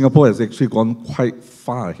 So Singapore has actually gone quite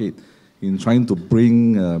far ahead in trying to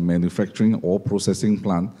bring manufacturing or processing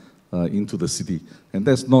plant into the city. And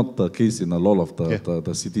that's not the case in a lot of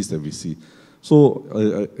the cities that we see. So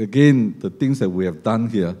again, the things that we have done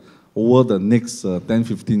here over the next 10,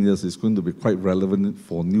 15 years is going to be quite relevant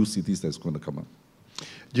for new cities that's going to come up.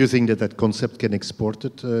 Do you think that that concept can export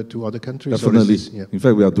it to other countries? Definitely. In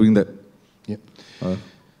fact, we are doing that. Yeah.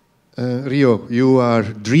 Ryo, you are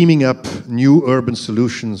dreaming up new urban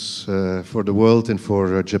solutions for the world and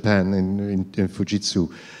for Japan in Fujitsu.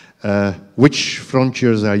 Which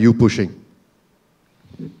frontiers are you pushing?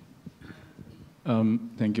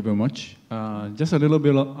 Thank you very much. Just a little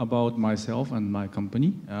bit about myself and my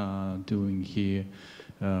company doing here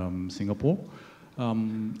Singapore.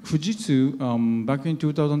 Fujitsu, back in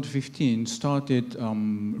 2015, started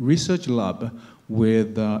research lab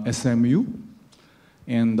with SMU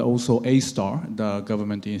and also A-STAR, the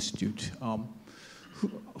government institute.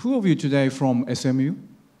 Who of you today from SMU?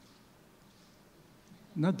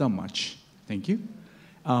 Not that much. Thank you.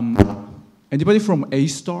 Anybody from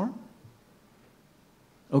A-STAR?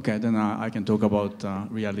 Okay, then I can talk about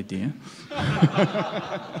reality.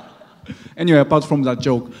 Anyway, apart from that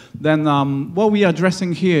joke, then what we are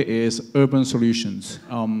addressing here is urban solutions,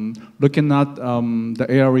 looking at the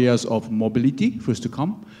areas of mobility, first to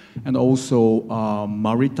come, and also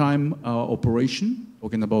maritime operation,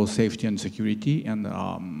 talking about safety and security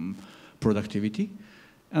and productivity,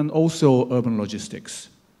 and also urban logistics.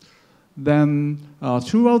 Then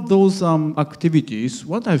throughout those activities,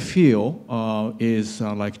 what I feel is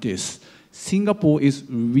like this. Singapore is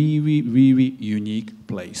really, really unique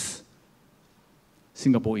place.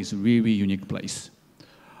 Singapore is a really unique place.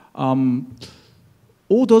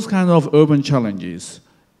 All those kind of urban challenges,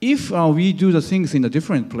 if we do the things in the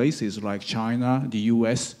different places like China, the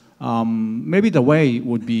US, maybe the way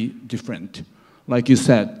would be different. Like you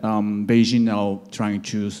said, Beijing now trying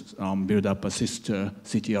to build up a sister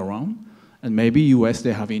city around, and maybe US,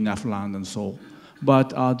 they have enough land and so.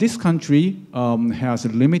 But this country has a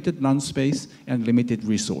limited land space and limited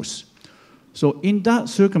resource. So in that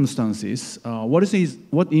circumstances, what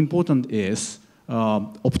important is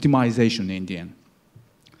optimization in the end.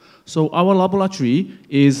 So our laboratory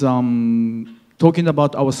is talking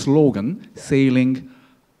about our slogan, saying,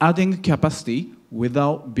 adding capacity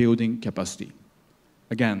without building capacity.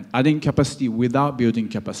 Again, adding capacity without building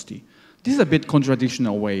capacity. This is a bit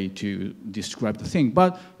contradictional way to describe the thing,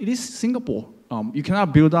 but it is Singapore. You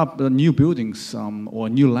cannot build up new buildings or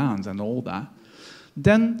new lands and all that.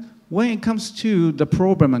 Then when it comes to the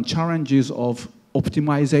problem and challenges of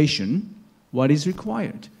optimization, what is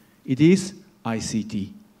required? It is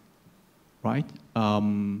ICT, right?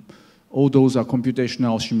 All those are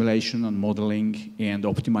computational simulation and modeling and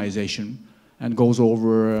optimization, and goes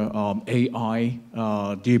over AI,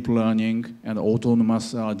 deep learning, and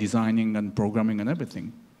autonomous designing and programming and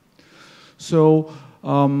everything. So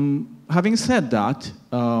having said that,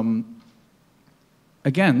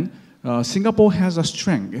 again, Singapore has a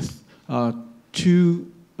strength to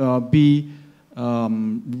be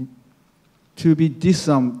this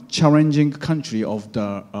challenging country of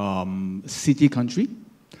the city country,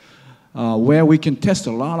 where we can test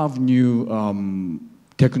a lot of new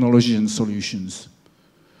technology and solutions.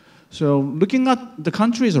 So looking at the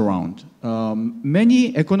countries around,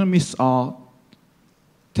 many economists are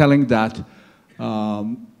telling that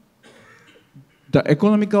the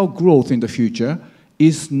economical growth in the future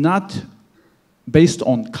is not based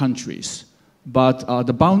on countries, but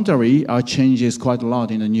the boundary changes quite a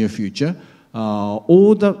lot in the near future.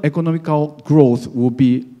 All the economical growth will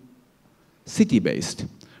be city-based.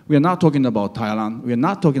 We are not talking about Thailand, we are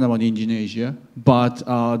not talking about Indonesia, but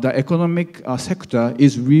the economic sector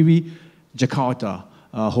is really Jakarta,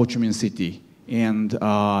 Ho Chi Minh City, and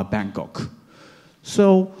Bangkok.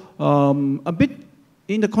 So a bit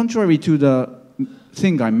in the contrary to the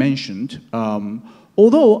thing I mentioned,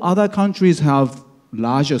 although other countries have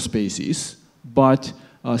larger spaces, but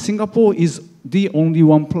Singapore is the only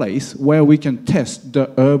one place where we can test the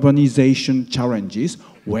urbanization challenges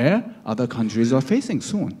where other countries are facing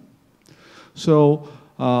soon. So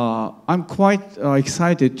I'm quite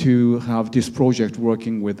excited to have this project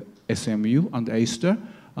working with SMU and A-STAR,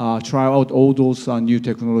 try out all those new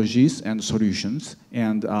technologies and solutions,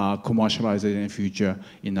 and commercialize it in the future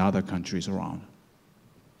in other countries around.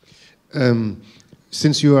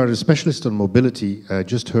 Since you are a specialist on mobility, I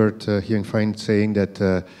just heard Heang Fine saying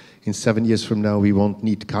that in 7 years from now we won't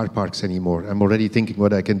need car parks anymore. I'm already thinking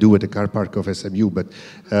what I can do with the car park of SMU, but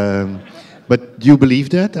do you believe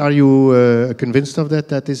that? Are you convinced of that?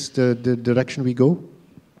 That is the direction we go?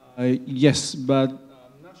 Yes, but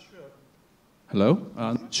I'm not sure. Hello?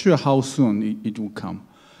 I'm not sure how soon it will come.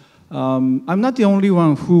 I'm not the only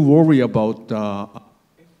one who worry about.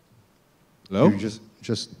 Hello? You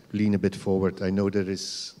just lean a bit forward. I know there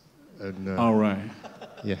is. All right.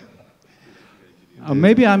 Yeah.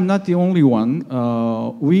 Maybe I'm not the only one.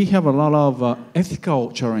 We have a lot of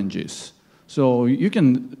ethical challenges. So you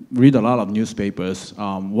can read a lot of newspapers.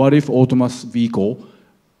 What if autonomous vehicle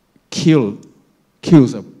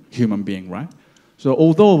kills a human being, right? So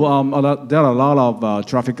although there are a lot of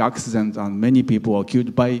traffic accidents and many people are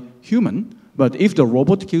killed by human, but if the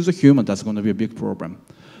robot kills a human, that's going to be a big problem.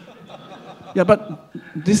 Yeah, but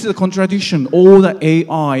this is a contradiction. All the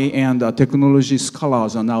AI and technology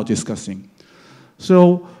scholars are now discussing.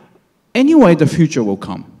 So anyway, the future will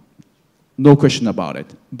come. No question about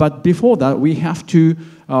it. But before that, we have to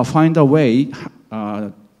find a way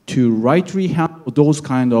to rightly handle those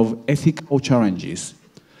kind of ethical challenges.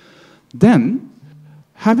 Then,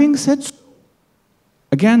 having said so,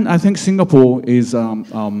 again, I think Singapore is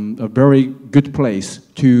a very good place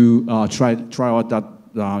to try out that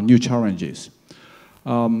new challenges.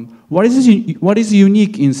 What is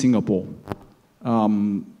unique in Singapore?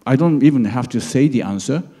 I don't even have to say the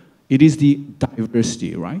answer. It is the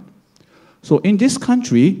diversity, right? So in this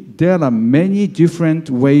country, there are many different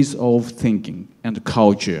ways of thinking and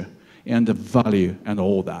culture and the value and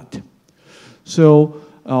all that. So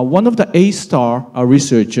one of the A-star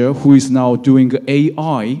researcher who is now doing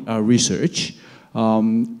AI research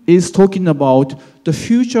is talking about the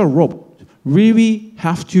future robot really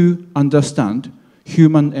have to understand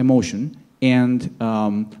human emotion, and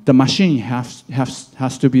the machine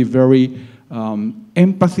has to be very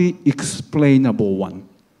empathy explainable one.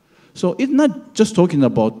 So it's not just talking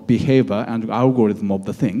about behavior and algorithm of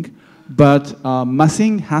the thing, but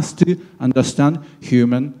machine has to understand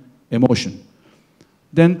human emotion.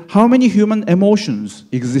 Then how many human emotions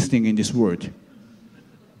existing in this world?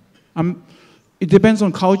 It depends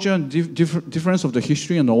on culture and difference of the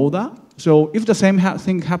history and all that. So if the same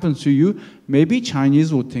thing happens to you, maybe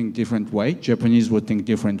Chinese would think different way, Japanese would think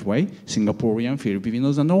different way, Singaporean,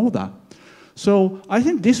 Filipinos, and all that. So I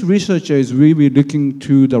think this researcher is really looking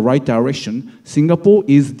to the right direction. Singapore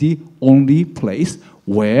is the only place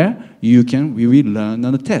where you can really learn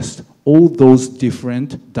and test all those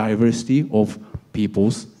different diversity of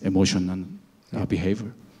people's emotion and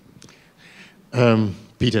behavior.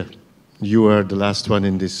 Peter, you are the last one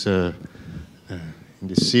in this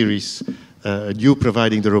series. You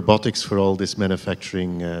providing the robotics for all this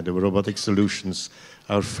manufacturing, the robotic solutions,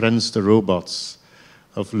 our friends the robots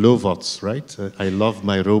of Lovots, right? I love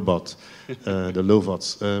my robot, the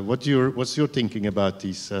Lovots. What's your thinking about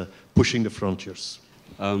these pushing the frontiers?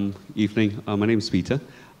 Evening, my name is Peter.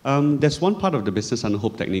 There's one part of the business under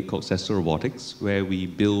Hope Technique called Sester Robotics, where we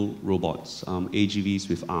build robots, AGVs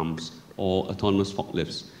with arms, or autonomous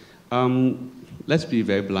forklifts. Let's be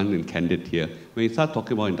very blunt and candid here. When you start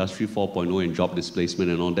talking about Industry 4.0 and job displacement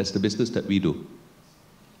and all, that's the business that we do.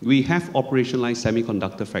 We have operationalized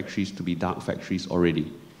semiconductor factories to be dark factories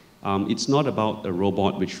already. It's not about a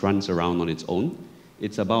robot which runs around on its own.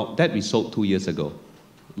 It's about that we sold 2 years ago.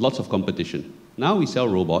 Lots of competition. Now we sell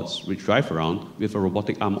robots which drive around with a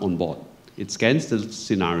robotic arm on board. It scans the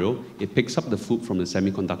scenario, it picks up the food from the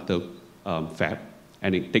semiconductor fab,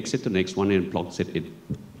 and it takes it to the next one and plugs it in.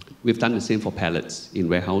 We've done the same for pallets in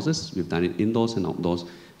warehouses. We've done it indoors and outdoors.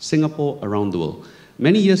 Singapore, around the world.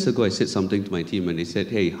 Many years ago, I said something to my team, and they said,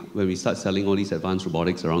 hey, when we start selling all these advanced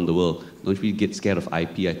robotics around the world, don't we get scared of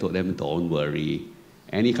IP? I told them, don't worry.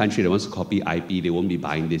 Any country that wants to copy IP, they won't be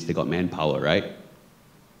buying this. They got manpower, right?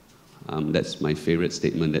 That's my favorite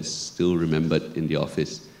statement that's still remembered in the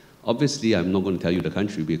office. Obviously, I'm not going to tell you the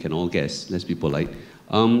country. We can all guess. Let's be polite.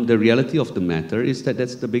 The reality of the matter is that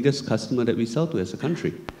that's the biggest customer that we sell to as a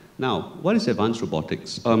country. Now, what is advanced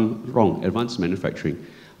robotics? Advanced manufacturing.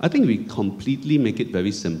 I think we completely make it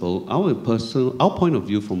very simple. Our point of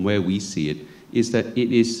view from where we see it is that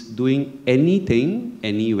it is doing anything,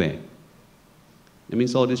 anywhere. That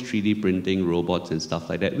means all this 3D printing, robots and stuff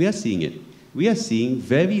like that. We are seeing it. We are seeing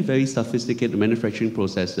very, very sophisticated manufacturing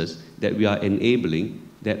processes that we are enabling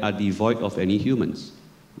that are devoid of any humans.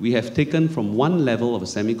 We have taken from one level of a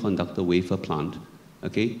semiconductor wafer plant,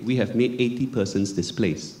 okay, we have made 80 persons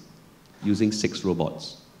displaced using 6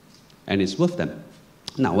 robots. And it's worth them.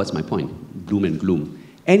 Now, what's my point? Doom and gloom.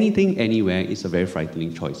 Anything, anywhere is a very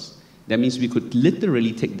frightening choice. That means we could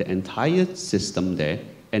literally take the entire system there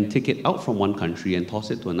and take it out from one country and toss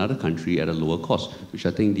it to another country at a lower cost, which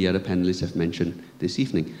I think the other panelists have mentioned this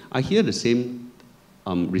evening. I hear the same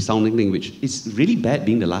resounding thing, which is really bad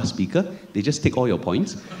being the last speaker. They just take all your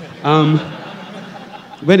points.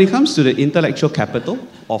 When it comes to the intellectual capital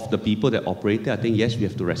of the people that operate there, I think, yes, we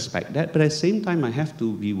have to respect that. But at the same time, I have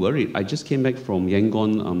to be worried. I just came back from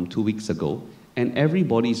Yangon 2 weeks ago, and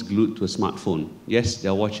everybody's glued to a smartphone. Yes,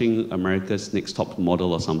 they're watching America's Next Top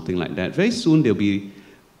Model or something like that. Very soon, they'll be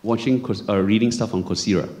watching, reading stuff on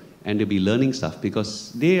Coursera, and they'll be learning stuff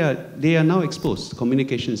because they are now exposed.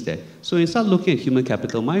 Communication is there. So when you start looking at human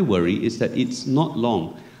capital, my worry is that it's not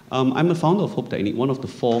long. I'm a founder of Hope Technik, one of the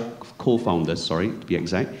 4 co-founders, sorry, to be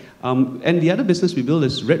exact. And the other business we build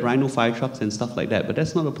is Red Rhino fire trucks and stuff like that, but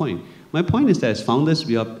that's not the point. My point is that as founders,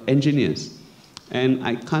 we are engineers. And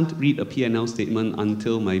I can't read a P&L statement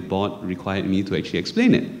until my board required me to actually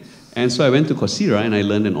explain it. And so I went to Coursera and I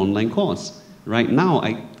learned an online course. Right now,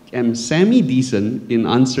 I am semi-decent in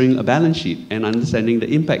answering a balance sheet and understanding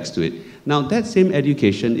the impacts to it. Now, that same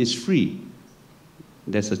education is free.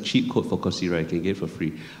 There's a cheat code for Coursera I can get for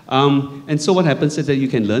free. And so what happens is that you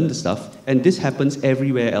can learn the stuff, and this happens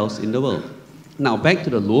everywhere else in the world. Now, back to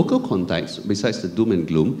the local context, besides the doom and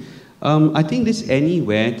gloom, I think this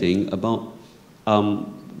anywhere thing about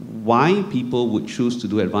why people would choose to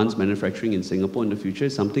do advanced manufacturing in Singapore in the future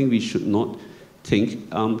is something we should not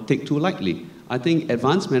take too lightly. I think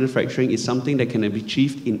advanced manufacturing is something that can be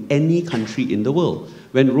achieved in any country in the world.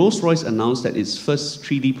 When Rolls-Royce announced that its first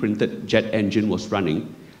 3D printed jet engine was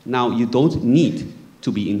running, now you don't need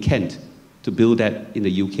to be in Kent to build that in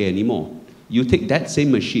the UK anymore. You take that same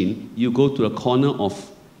machine, you go to a corner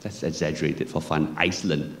of, that's exaggerated for fun,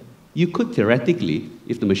 Iceland. You could theoretically,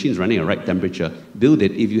 if the machine is running at the right temperature, build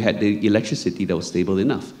it if you had the electricity that was stable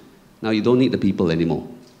enough. Now you don't need the people anymore.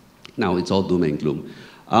 Now it's all doom and gloom.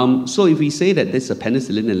 So if we say that there's a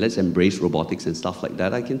penicillin and let's embrace robotics and stuff like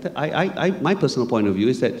that, my personal point of view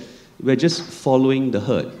is that we're just following the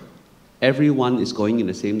herd. Everyone is going in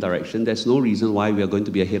the same direction. There's no reason why we are going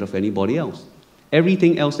to be ahead of anybody else.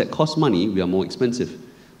 Everything else that costs money, we are more expensive.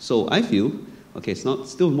 So I feel, okay, it's not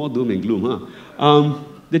still more doom and gloom, huh?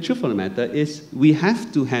 The truth of the matter is we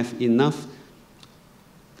have to have enough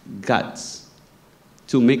guts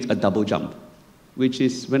to make a double jump. Which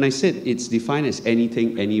is, when I said it's defined as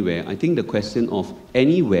anything, anywhere, I think the question of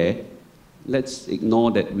anywhere, let's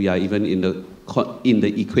ignore that we are even in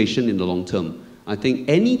the equation in the long term. I think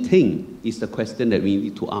anything is the question that we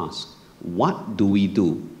need to ask. What do we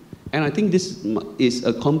do? And I think this is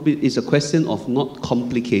a question of not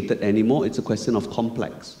complicated anymore, it's a question of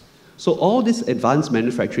complex. So all this advanced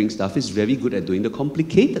manufacturing stuff is very good at doing the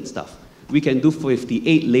complicated stuff. We can do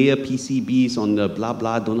 58-layer PCBs on the blah,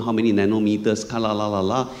 blah, don't know how many nanometers, la, la, la,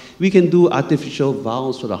 la. We can do artificial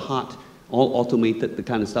valves for the heart, all automated, the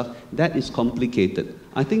kind of stuff. That is complicated.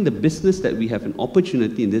 I think the business that we have an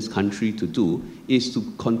opportunity in this country to do is to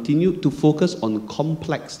continue to focus on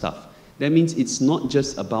complex stuff. That means it's not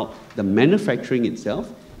just about the manufacturing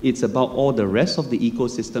itself, it's about all the rest of the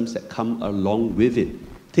ecosystems that come along with it.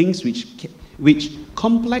 Things which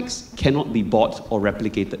complex cannot be bought or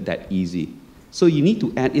replicated that easy. So you need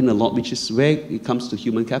to add in a lot, which is where it comes to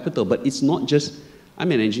human capital. But it's not just, I'm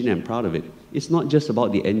an engineer, I'm proud of it. It's not just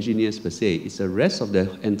about the engineers per se, it's the rest of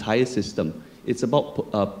the entire system. It's about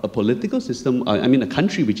a political system, a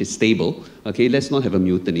country which is stable. Okay, let's not have a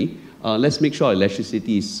mutiny. Let's make sure our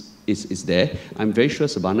electricity is there. I'm very sure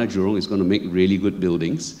Surbana Jurong is going to make really good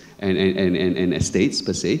buildings and estates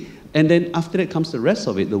per se. And then after that comes the rest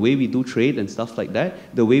of it, the way we do trade and stuff like that,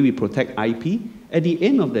 the way we protect IP. At the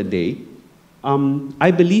end of the day,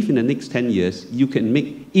 I believe in the next 10 years,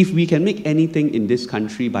 if we can make anything in this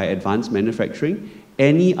country by advanced manufacturing,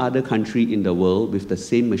 any other country in the world with the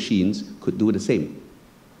same machines could do the same.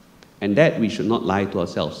 And that we should not lie to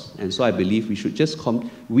ourselves. And so I believe we should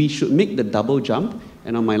we should make the double jump.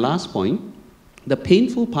 And on my last point, the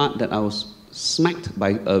painful part that I was smacked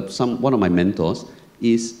by one of my mentors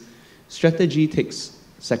is strategy takes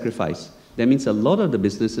sacrifice. That means a lot of the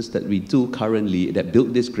businesses that we do currently that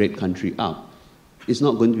build this great country up is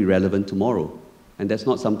not going to be relevant tomorrow. And that's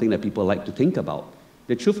not something that people like to think about.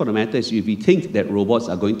 The truth of the matter is if we think that robots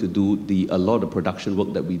are going to do a lot of production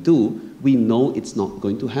work that we do, we know it's not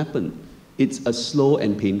going to happen. It's a slow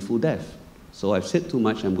and painful death. So I've said too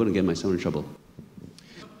much, I'm going to get myself in trouble.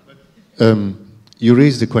 You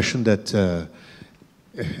raised the question that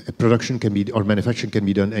production can be, or manufacturing can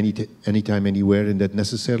be done anytime, anywhere, and that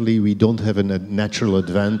necessarily we don't have a natural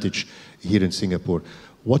advantage here in Singapore.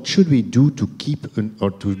 What should we do to keep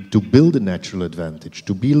or to build a natural advantage,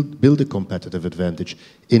 to build a competitive advantage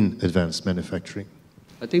in advanced manufacturing?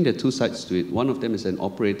 I think there are two sides to it. One of them is an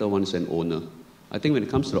operator, one is an owner. I think when it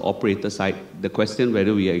comes to the operator side, the question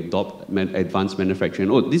whether we adopt advanced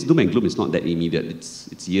manufacturing, this doom and gloom is not that immediate,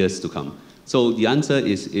 it's years to come. So the answer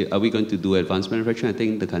is, are we going to do advanced manufacturing? I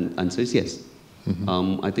think the answer is yes.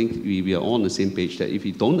 I think we are all on the same page that if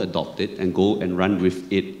we don't adopt it and go and run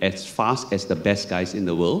with it as fast as the best guys in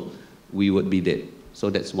the world, we would be dead.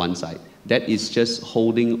 So that's one side. That is just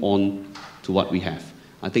holding on to what we have.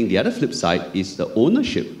 I think the other flip side is the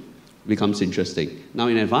ownership becomes interesting. Now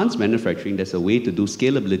in advanced manufacturing, there's a way to do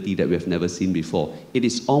scalability that we have never seen before. It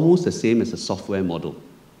is almost the same as a software model,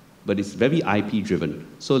 but it's very IP driven.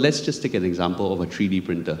 So let's just take an example of a 3D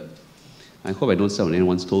printer. I hope I don't step on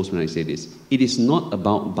anyone's toes when I say this. It is not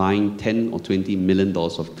about buying $10 or $20 million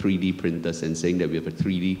of 3D printers and saying that we have a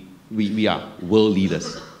 3D, we are world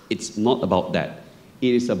leaders. It's not about that.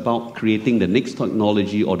 It is about creating the next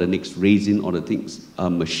technology or the next resin or the next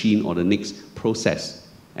machine or the next process,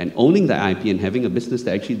 and owning the IP and having a business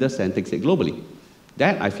that actually does that and takes it globally.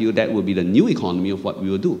 That, I feel, that will be the new economy of what we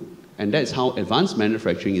will do. And that's how advanced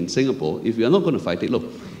manufacturing in Singapore, if we are not going to fight it,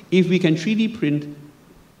 look, if we can 3D print,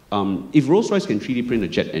 if Rolls-Royce can 3D print a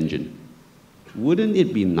jet engine, wouldn't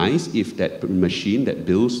it be nice if that machine that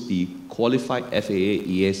builds the qualified FAA,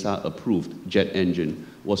 EASA approved jet engine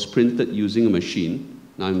was printed using a machine,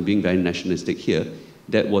 now I'm being very nationalistic here,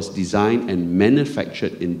 that was designed and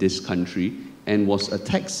manufactured in this country and was a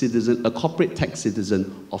tax citizen, a corporate tax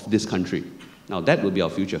citizen of this country. Now that will be our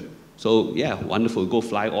future. So yeah, wonderful, go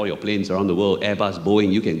fly all your planes around the world, Airbus,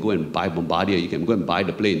 Boeing, you can go and buy Bombardier, you can go and buy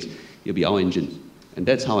the planes, it'll be our engines. And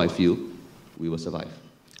that's how I feel we will survive.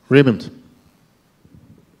 Raymond.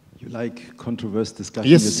 You like controversial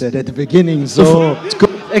discussion, yes. You said at the beginning, so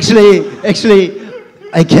actually,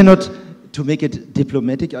 I cannot, to make it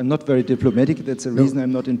diplomatic, I'm not very diplomatic, that's the reason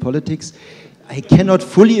I'm not in politics. I cannot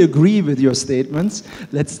fully agree with your statements.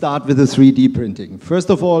 Let's start with the 3D printing. First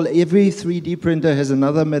of all, every 3D printer has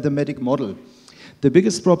another mathematic model. The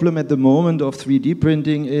biggest problem at the moment of 3D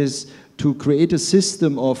printing is to create a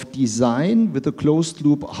system of design with a closed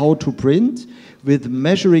loop how to print, with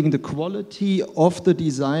measuring the quality of the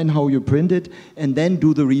design, how you print it, and then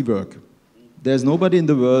do the rework. There's nobody in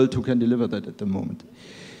the world who can deliver that at the moment.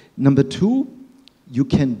 Number two, you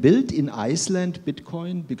can build in Iceland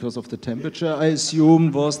Bitcoin because of the temperature, I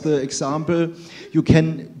assume, was the example. You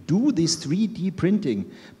can do this 3D printing,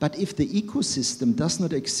 but if the ecosystem does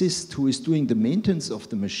not exist, who is doing the maintenance of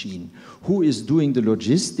the machine, who is doing the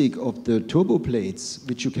logistic of the turbo plates,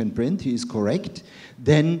 which you can print, he is correct,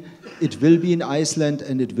 then it will be in Iceland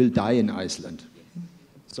and it will die in Iceland.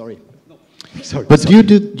 Sorry. No. Sorry. But sorry.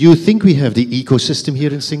 Do you think we have the ecosystem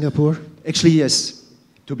here in Singapore? Actually, yes.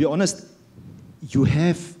 To be honest, you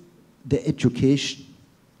have the education,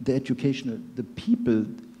 the people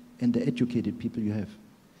and the educated people you have.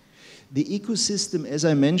 The ecosystem, as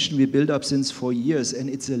I mentioned, we built up since 4 years, and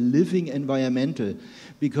it's a living environmental.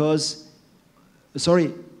 Because,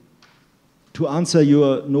 sorry, to answer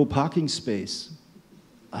your no parking space,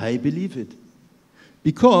 I believe it.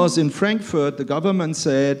 Because in Frankfurt, the government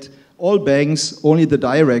said, all banks, only the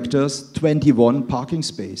directors, 21 parking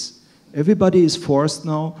space. Everybody is forced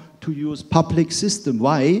now to use public system.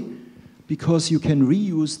 Why? Because you can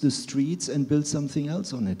reuse the streets and build something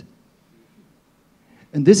else on it.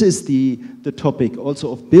 And this is the topic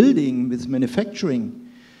also of building with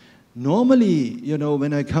manufacturing. Normally, you know,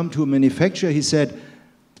 when I come to a manufacturer, he said,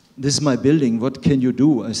 this is my building, what can you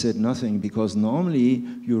do? I said nothing, because normally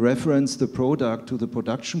you reference the product to the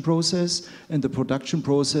production process, and the production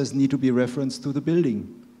process need to be referenced to the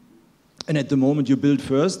building. And at the moment you build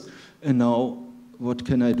first, and now what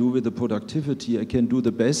can I do with the productivity? I can do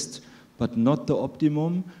the best, but not the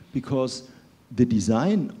optimum, because the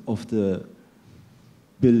design of the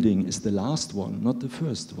building is the last one, not the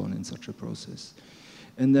first one in such a process.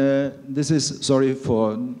 And this is, sorry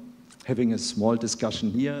for having a small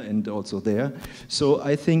discussion here and also there. So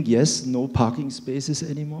I think, yes, no parking spaces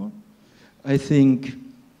anymore. I think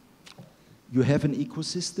you have an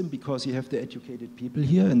ecosystem because you have the educated people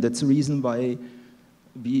here, and that's the reason why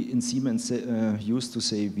we in Siemens used to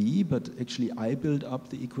say we, but actually I built up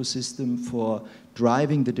the ecosystem for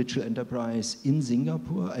driving the digital enterprise in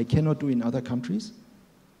Singapore. I cannot do in other countries.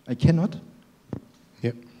 I cannot.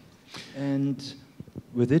 Yep. And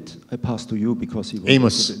with it, I pass to you because you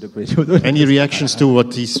Amos, any reactions to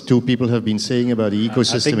what these two people have been saying about the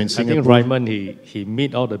ecosystem in Singapore? I think Raimund, he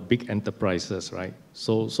meet all the big enterprises, right?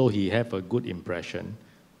 So he have a good impression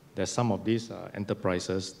that some of these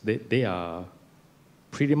enterprises, they are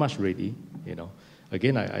pretty much ready, you know.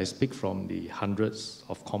 Again, I speak from the hundreds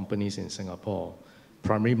of companies in Singapore,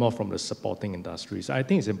 primarily more from the supporting industries. I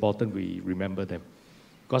think it's important we remember them.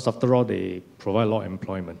 because after all, they provide a lot of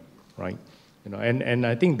employment, right? You know, and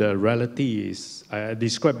I think the reality is, I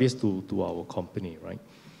describe this to our company, right?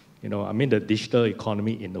 You know, I mean, the digital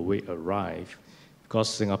economy in a way arrived because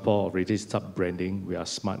Singapore already started branding. We are a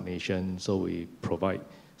smart nation, so we provide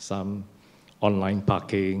some online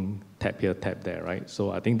parking, tap here, tap there, right?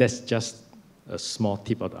 So I think that's just a small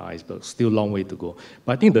tip of the iceberg, still a long way to go.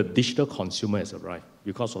 But I think the digital consumer has arrived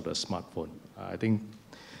because of the smartphone. I think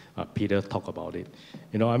Peter talked about it.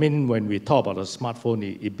 You know, I mean, when we talk about a smartphone,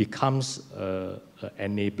 it becomes an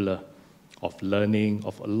enabler of learning,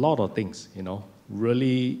 of a lot of things, you know,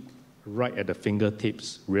 really right at the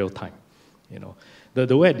fingertips, real time, you know.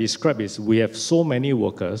 The way I describe is we have so many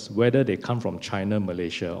workers, whether they come from China,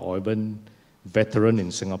 Malaysia, or even veteran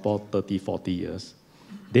in Singapore, 30, 40 years,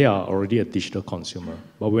 they are already a digital consumer.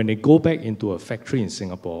 But when they go back into a factory in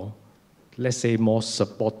Singapore, let's say more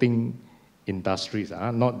supporting industries,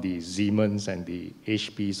 not the Siemens and the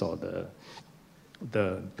HPs or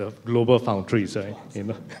the global foundries, right? You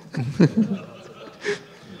know.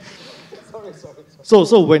 sorry.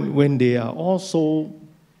 So when they are also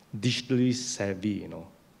digitally savvy, you know,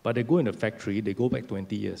 but they go in the factory, they go back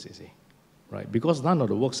 20 years, you see, right? Because none of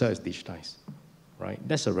the work site is digitized, right?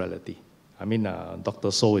 That's a reality. I mean,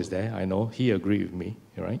 Dr. So is there, I know, he agreed with me,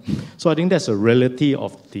 right? So I think that's a reality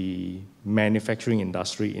of the manufacturing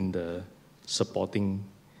industry in the supporting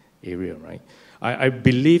area, right? I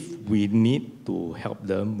believe we need to help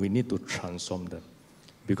them, we need to transform them,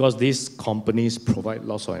 because these companies provide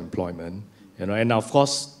lots of employment, you know, and of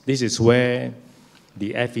course, this is where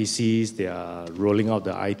the FECs, they are rolling out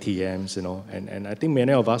the ITMs, you know, and I think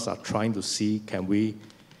many of us are trying to see, can we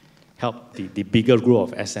help the bigger group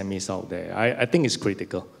of SMEs out there? I think it's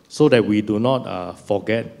critical, so that we do not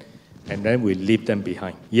forget and then we leave them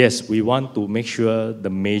behind. Yes, we want to make sure the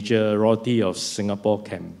majority of Singapore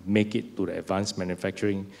can make it to the advanced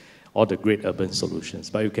manufacturing or the great urban solutions,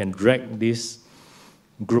 but you can drag this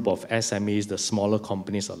group of SMEs, the smaller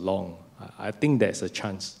companies along. I think there's a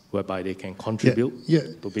chance whereby they can contribute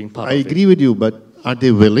to being part of it. I agree with you, but are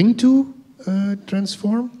they willing to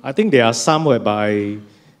transform? I think there are some whereby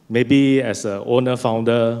maybe as an owner,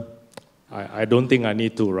 founder, I don't think I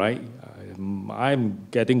need to, right? I'm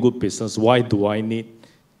getting good business. Why do I need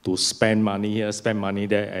to spend money here, spend money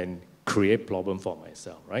there, and create problem for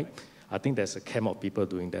myself, right? I think there's a camp of people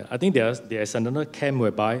doing that. I think there's another camp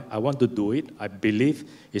whereby I want to do it. I believe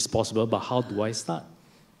it's possible, but how do I start?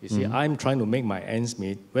 You see, I'm trying to make my ends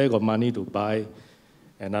meet. Where I got money to buy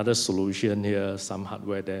another solution here, some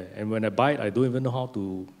hardware there. And when I buy it, I don't even know how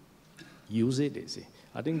to use it, you see.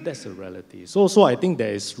 I think that's the reality. So I think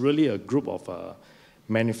there is really a group of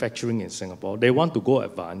manufacturing in Singapore. They want to go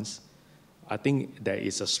advanced. I think there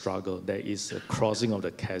is a struggle. There is a crossing of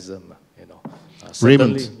the chasm, you know.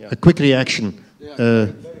 Raymond, a quick reaction.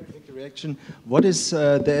 Very quick reaction. What is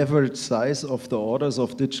the average size of the orders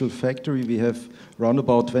of Digital Factory? We have around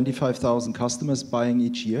about 25,000 customers buying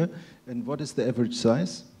each year. And what is the average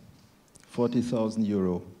size? 40,000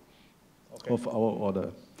 euro of our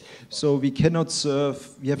order. So we cannot serve,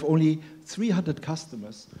 we have only 300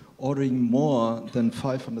 customers ordering more than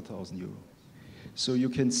 500,000 euro. So you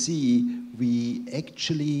can see we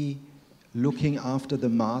actually looking after the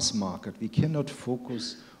mass market. We cannot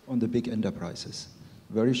focus on the big enterprises,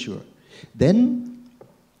 very sure. Then,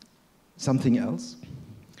 something else.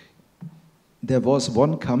 There was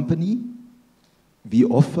one company, we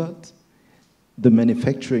offered the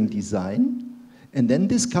manufacturing design, and then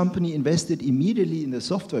this company invested immediately in the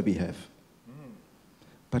software we have.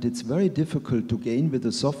 But it's very difficult to gain with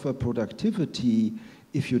the software productivity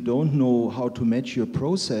if you don't know how to match your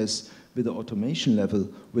process with the automation level,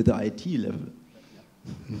 with the IT level.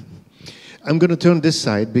 I'm going to turn this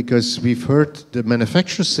side because we've heard the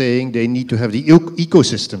manufacturers saying they need to have the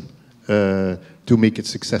ecosystem to make it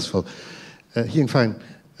successful. Heang Fine,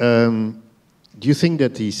 do you think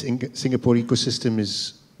that the Singapore ecosystem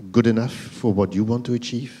is good enough for what you want to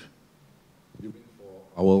achieve? You mean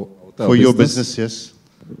for for your business, yes.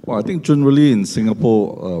 Well, I think generally in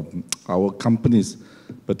Singapore, our companies,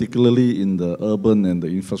 particularly in the urban and the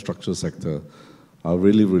infrastructure sector, are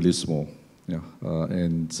really, really small. Yeah,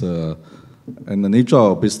 and the nature of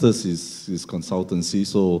our business is consultancy.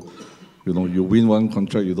 So, you know, you win one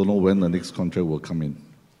contract, you don't know when the next contract will come in.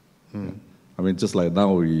 Yeah. I mean, just like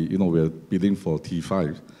now, we're bidding for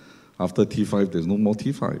T5. After T5, there's no more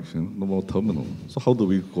T5, no more terminal. So how do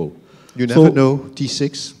we go? You never know,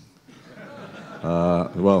 T6?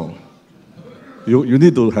 Well, you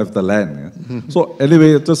need to have the land. Yeah? So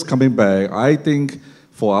anyway, just coming back, I think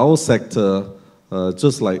for our sector,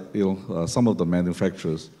 just like some of the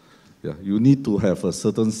manufacturers, yeah, you need to have a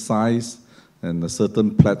certain size and a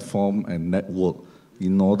certain platform and network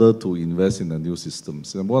in order to invest in the new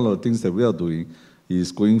systems. And one of the things that we are doing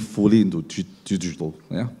is going fully into digital,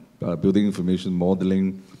 yeah? Building information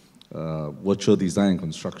modeling, virtual design and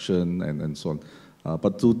construction, and so on.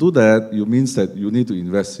 But to do that, it means that you need to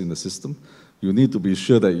invest in the system. You need to be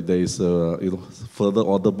sure that there is further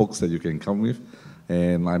order books that you can come with.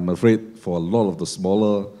 And I'm afraid for a lot of the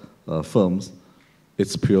smaller firms,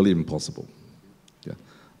 it's purely impossible. Yeah.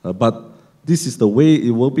 But this is the way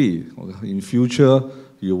it will be. In future,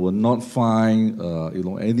 you will not find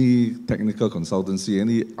any technical consultancy,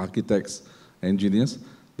 any architects, engineers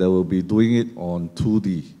that will be doing it on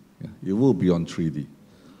 2D. Yeah. It will be on 3D.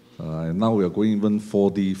 And now we are going even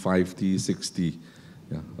 4D, 5D, 6D.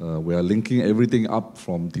 Yeah. We are linking everything up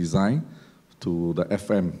from design to the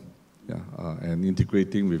FM, yeah, and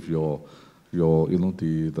integrating with your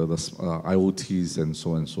IoTs and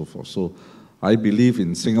so on and so forth. So I believe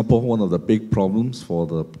in Singapore, one of the big problems for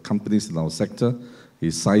the companies in our sector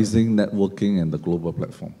is sizing, networking, and the global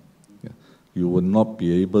platform. Yeah. You will not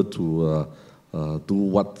be able to do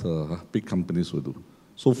what big companies will do.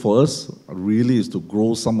 So for us, really is to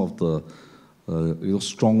grow some of the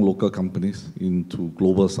strong local companies into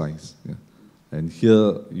global size. Yeah. And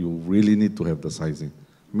here, you really need to have the sizing.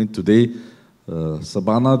 I mean, today,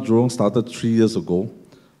 Surbana Jurong started 3 years ago,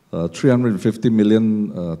 350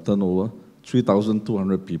 million turnover,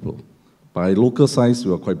 3,200 people. By local size,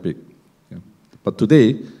 we are quite big. Yeah. But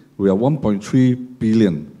today, we are 1.3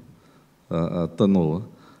 billion turnover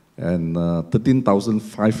and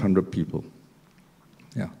 13,500 people.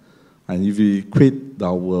 Yeah. And if we equate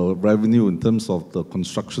our revenue in terms of the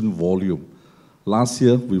construction volume, last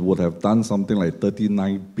year, we would have done something like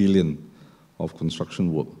 39 billion of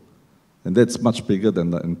construction work. And that's much bigger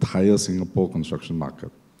than the entire Singapore construction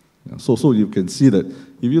market. Yeah. So you can see that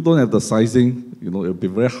if you don't have the sizing, it'll be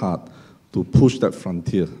very hard to push that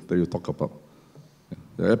frontier that you talk about. Yeah.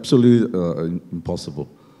 They're absolutely impossible.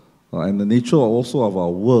 And the nature also of our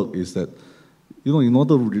work is that, in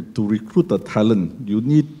order to recruit the talent, you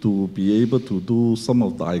need to be able to do some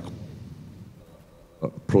of the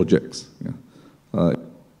projects. Yeah.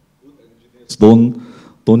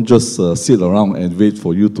 Don't just sit around and wait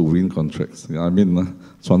for you to win contracts. I mean,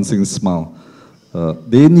 Chuan-Sing smile.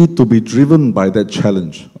 They need to be driven by that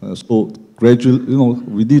challenge. So gradually,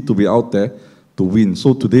 we need to be out there to win.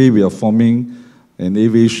 So today we are forming an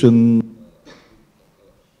aviation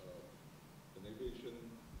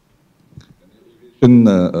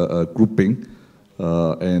grouping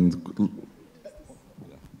and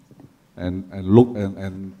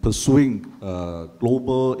pursuing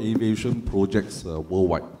global aviation projects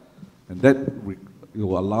worldwide. And that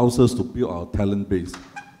allows us to build our talent base.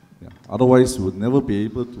 Yeah. Otherwise, we would never be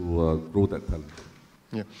able to grow that talent.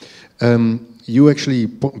 Yeah. You actually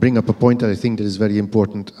bring up a point that I think that is very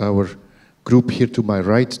important. Our group here to my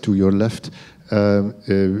right, to your left,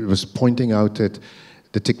 was pointing out that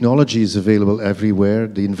the technology is available everywhere,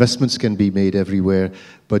 the investments can be made everywhere,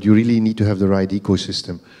 but you really need to have the right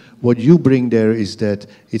ecosystem. What you bring there is that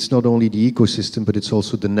it's not only the ecosystem, but it's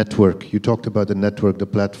also the network. You talked about the network, the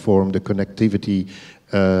platform, the connectivity,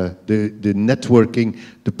 the networking,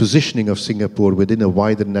 the positioning of Singapore within a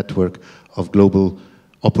wider network of global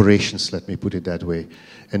operations, let me put it that way.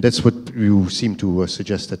 And that's what you seem to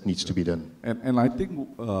suggest that needs to be done. And I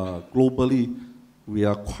think globally, we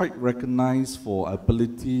are quite recognized for our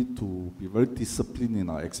ability to be very disciplined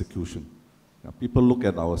in our execution. People look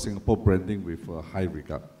at our Singapore branding with high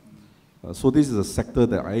regard. So this is a sector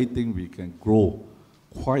that I think we can grow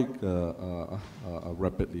quite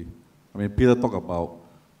rapidly. I mean, Peter talked about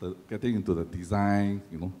getting into the design,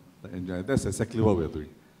 the engineering. That's exactly what we're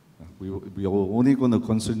doing. We are only going to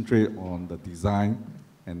concentrate on the design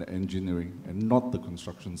and the engineering and not the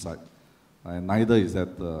construction side. And neither is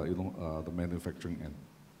that the manufacturing end.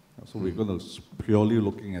 So we're going to purely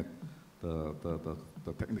looking at the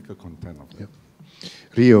technical content of it. Yeah.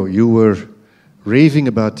 Rio, you were raving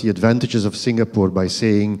about the advantages of Singapore by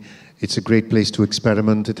saying it's a great place to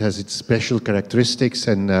experiment, it has its special characteristics,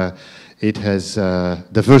 and it has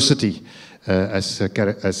diversity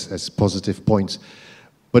as positive points.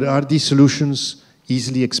 But are these solutions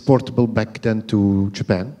easily exportable back then to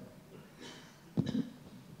Japan?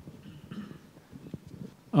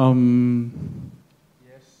 Yes.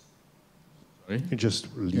 Sorry? You just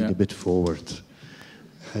lean a bit forward.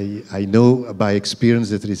 I know by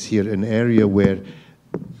experience that there is here an area where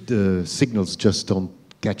the signals just don't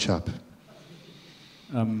catch up.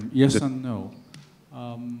 Yes and no.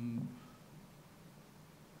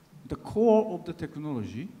 The core of the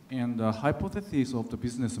technology and the hypothesis of the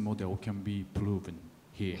business model can be proven.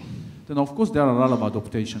 here. Then of course there are a lot of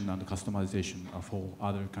adaptation and customization for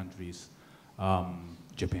other countries,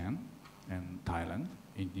 Japan and Thailand,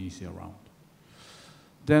 Indonesia around.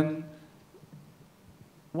 Then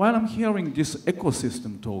while I'm hearing this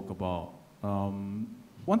ecosystem talk about,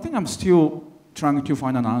 one thing I'm still trying to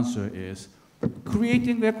find an answer is,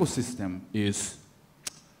 creating the ecosystem is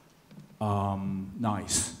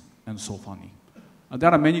nice and so funny. There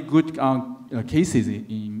are many good cases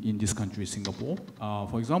in this country, Singapore.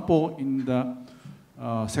 For example, in the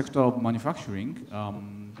sector of manufacturing,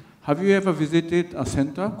 have you ever visited a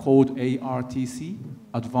center called ARTC,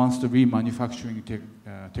 Advanced Remanufacturing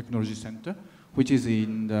Technology Center, which is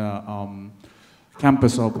in the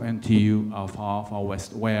campus of NTU far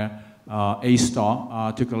west, where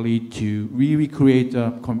A-Star took a lead to really create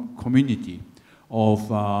a community of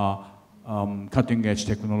cutting-edge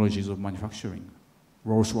technologies of manufacturing.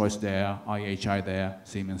 Rolls-Royce there, IHI there,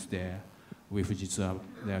 Siemens there, with Fujitsu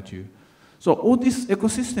there too. So all this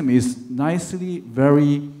ecosystem is nicely,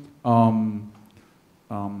 very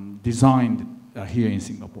designed here in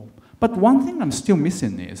Singapore. But one thing I'm still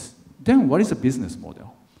missing is, then what is the business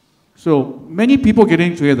model? So many people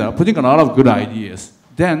getting together, putting a lot of good ideas.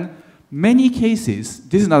 Then many cases,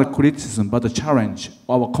 this is not a criticism, but a challenge,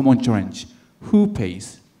 our common challenge. Who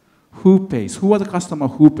pays? Who pays? Who are the customer?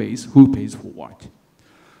 Who pays? Who pays for what?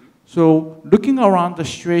 So looking around the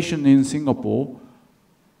situation in Singapore,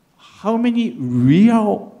 how many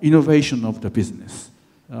real innovation of the business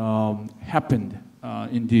happened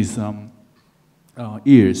in these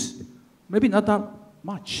years? Maybe not that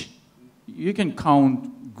much. You can count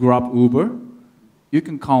Grab, Uber. You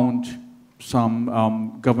can count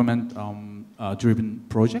some government-driven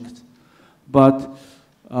projects. But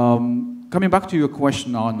coming back to your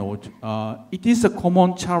question, Arnoud, it is a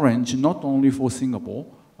common challenge not only for Singapore,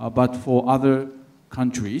 but for other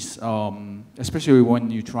countries, especially when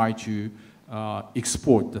you try to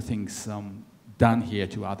export the things done here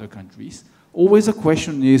to other countries. Always the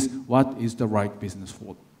question is, what is the right business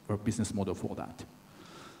model for that?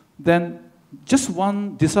 Then just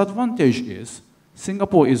one disadvantage is,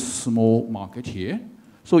 Singapore is a small market here,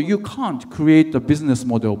 so you can't create a business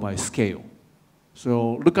model by scale.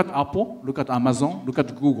 So look at Apple, look at Amazon, look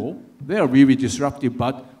at Google. They are really disruptive,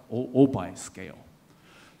 but all by scale.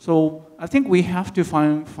 So I think we have to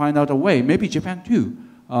find out a way, maybe Japan too,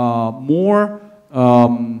 more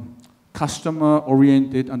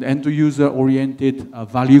customer-oriented and end-user-oriented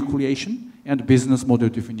value creation and business model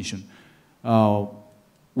definition.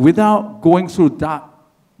 Without going through that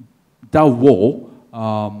wall,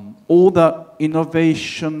 all the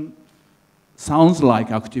innovation sounds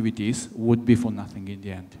like activities would be for nothing in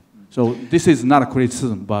the end. So this is not a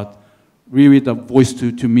criticism, but really the voice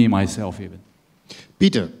to me, myself even.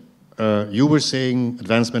 Peter, you were saying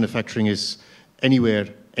advanced manufacturing is anywhere,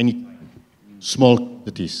 any small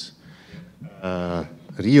quantities.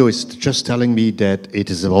 Rio is just telling me that it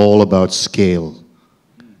is all about scale.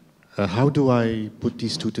 How do I put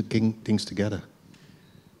these two things together?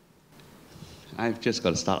 I've just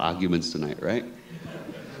got to start arguments tonight, right?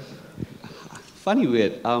 Funny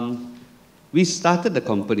weird. We started the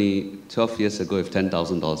company 12 years ago with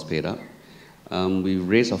 $10,000 paid up. We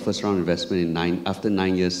raised our first round investment after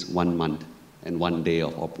 9 years, 1 month, and 1 day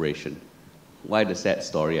of operation. Why the sad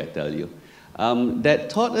story, I tell you. That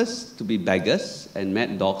taught us to be beggars and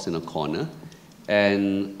mad dogs in a corner.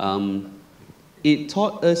 And it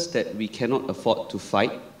taught us that we cannot afford to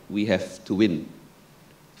fight, we have to win.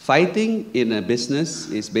 Fighting in a business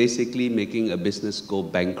is basically making a business go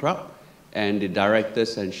bankrupt, and the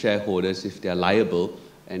directors and shareholders, if they're liable,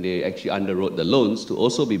 and they actually underwrote the loans to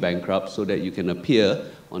also be bankrupt so that you can appear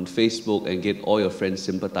on Facebook and get all your friends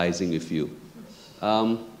sympathizing with you.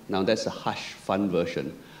 Now that's a hush, fun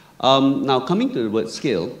version. Now coming to the word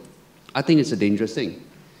scale, I think it's a dangerous thing.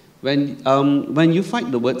 When you fight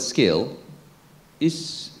the word scale,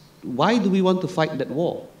 why do we want to fight that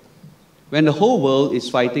war? When the whole world is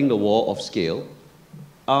fighting the war of scale,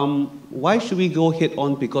 why should we go head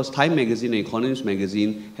on? Because Time Magazine and Economist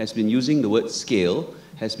Magazine has been using the word scale,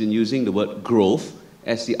 has been using the word growth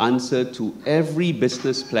as the answer to every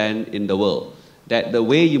business plan in the world. That the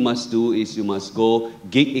way you must do is you must go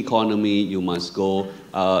gig economy, you must go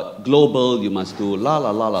global, you must do la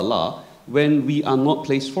la la la la, when we are not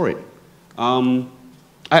placed for it.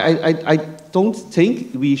 I don't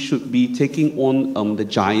think we should be taking on the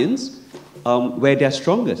giants where they're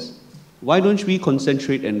strongest. Why don't we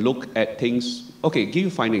concentrate and look at things? Okay, give you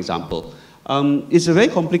a fine example. It's a very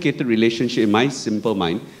complicated relationship in my simple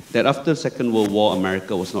mind that after the Second World War,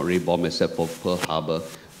 America was not really bombed except for Pearl Harbor.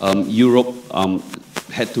 Europe,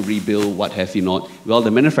 had to rebuild, what have you not. Well,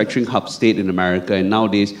 the manufacturing hub stayed in America, and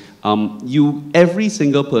nowadays, every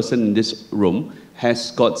single person in this room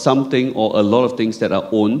has got something or a lot of things that are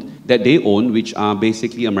owned, that they own, which are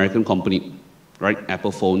basically American company, right?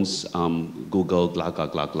 Apple phones, Google, blah, blah,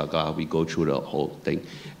 blah, blah, blah. We go through the whole thing.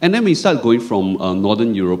 And then we start going from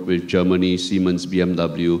Northern Europe with Germany, Siemens,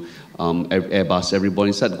 BMW, Airbus,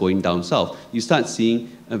 everybody start going down south. You start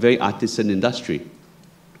seeing a very artisan industry.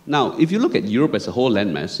 Now, if you look at Europe as a whole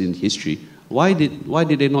landmass in history, why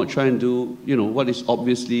did they not try and do, what is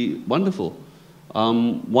obviously wonderful?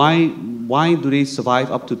 Why do they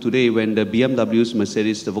survive up to today when the BMWs,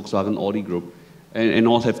 Mercedes, the Volkswagen, Audi group, and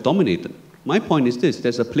all have dominated? My point is this: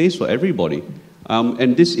 there's a place for everybody.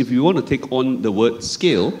 And this, if you want to take on the word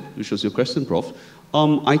scale, which was your question, Prof,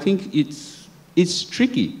 I think it's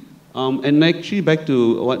tricky. And actually, back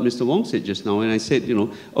to what Mr. Wong said just now, and I said,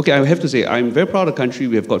 okay, I have to say, I'm very proud of the country.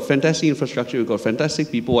 We have got fantastic infrastructure, we've got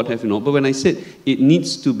fantastic people, what have you not. But when I said it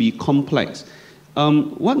needs to be complex,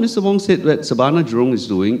 what Mr. Wong said that Surbana Jurong is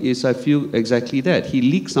doing is, I feel exactly that. He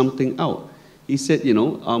leaked something out. He said,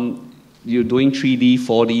 you're doing 3D,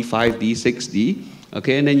 4D, 5D, 6D,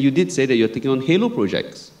 okay, and then you did say that you're taking on halo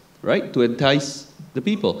projects, right, to entice the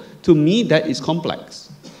people. To me, that is complex.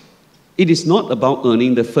 It is not about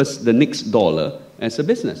earning the next dollar as a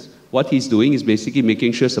business. What he's doing is basically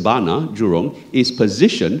making sure Surbana Jurong is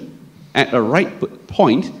positioned at a right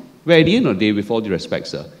point where, at the end of the day, with all due respect,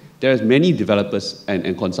 sir, there's many developers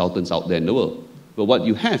and consultants out there in the world. But what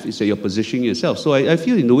you have is that you're positioning yourself. So I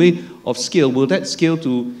feel in the way of scale, will it scale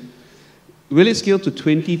to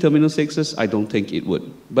 20 Terminal 6s? I don't think it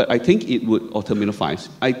would. But I think it would, or Terminal 5s.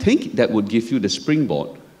 I think that would give you the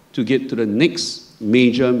springboard to get to the next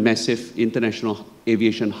major, massive international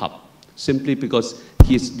aviation hub, simply because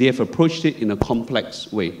they have approached it in a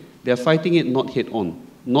complex way. They're fighting it not head on,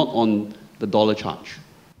 not on the dollar charge.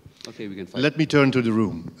 Okay, we can fight. Let me turn to the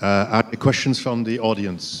room. Are there questions from the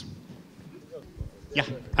audience? Yeah,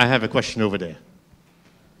 I have a question over there.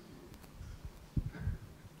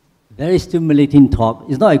 Very stimulating talk.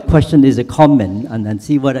 It's not a question, it's a comment, and then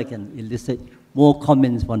see what I can elicit more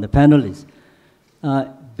comments from the panelists.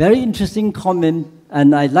 Very interesting comment,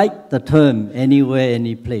 and I like the term anywhere,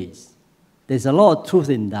 any place. There's a lot of truth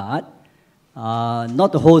in that.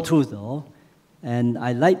 Not the whole truth though. And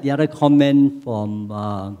I like the other comment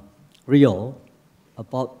from Rio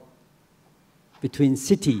about between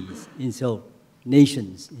cities instead of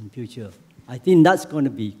nations in future. I think that's going to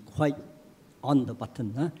be quite on the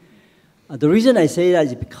button. Huh? The reason I say that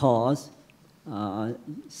is because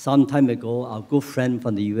some time ago, our good friend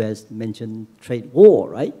from the US mentioned trade war,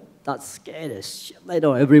 right? That scared the shit out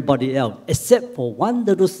of everybody else, except for one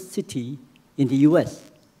little city in the US.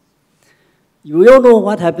 You all know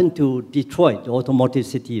what happened to Detroit, the automotive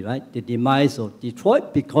city, right? The demise of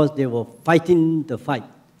Detroit because they were fighting the fight,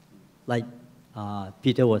 like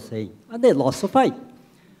Peter was saying, and they lost the fight.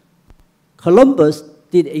 Columbus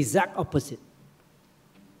did the exact opposite.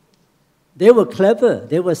 They were clever,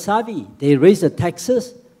 they were savvy, they raised the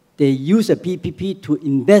taxes, they used the PPP to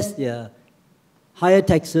invest their higher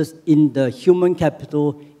taxes in the human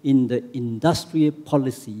capital, in the industrial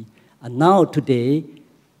policy, and now today,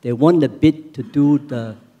 they won the bid to do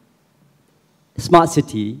the smart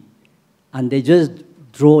city, and they just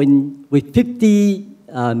drew in, with 50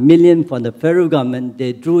 million from the federal government,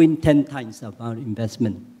 they drew in 10 times the amount of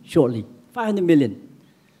investment, shortly, 500 million.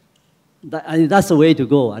 That's the way to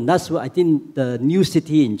go, and that's what I think the new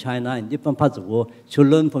city in China and different parts of the world should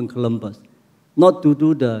learn from Columbus. Not to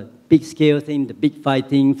do the big scale thing, the big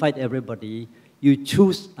fighting, fight everybody. You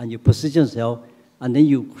choose and you position yourself, and then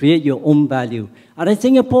you create your own value. And I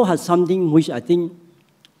think Singapore has something which I think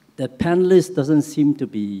the panelists doesn't seem to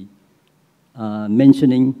be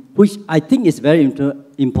mentioning, which I think is very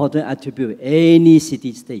important attribute of any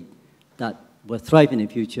city-state that will thrive in the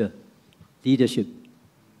future: leadership.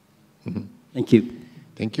 Mm-hmm. Thank you.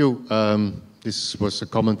 Thank you. This was a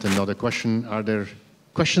comment and not a question. Are there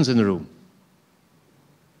questions in the room?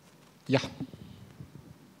 Yeah.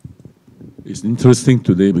 It's interesting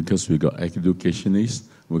today because we got educationists,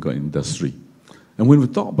 we got industry. And when we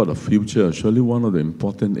talk about the future, surely one of the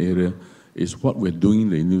important areas is what we're doing in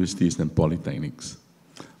the universities and polytechnics.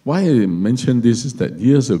 Why I mention this is that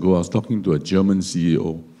years ago I was talking to a German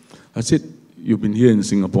CEO. I said, you've been here in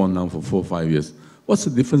Singapore now for 4 or 5 years. What's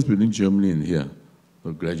the difference between Germany and here?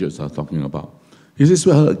 The graduates are talking about. He says,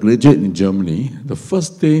 well, a graduate in Germany, the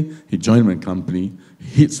first day he joined my company,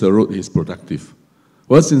 he hits the road, he's productive.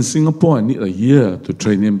 Whereas in Singapore, I need a year to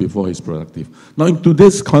train him before he's productive. Now, in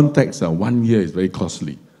today's context, 1 year is very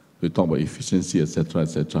costly. We talk about efficiency, etc.,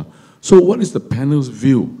 etc. So what is the panel's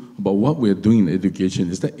view about what we're doing in education?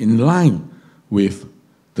 Is that in line with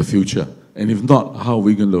the future? And if not, how are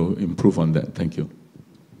we going to improve on that? Thank you.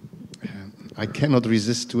 I cannot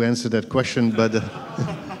resist to answer that question, but,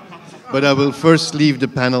 but I will first leave the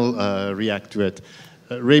panel react to it.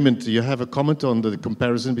 Raymond, do you have a comment on the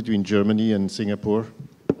comparison between Germany and Singapore?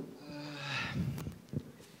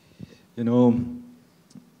 You know,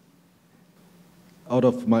 out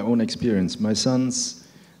of my own experience, my sons,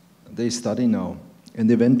 they study now, and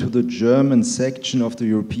they went to the German section of the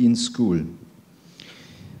European school.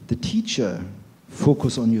 The teacher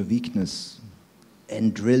focus on your weakness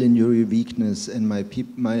and drill in your weakness, and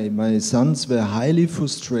my sons were highly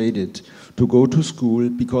frustrated to go to school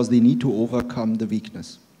because they need to overcome the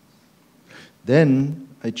weakness. Then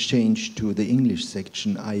I changed to the English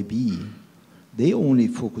section, IB. They only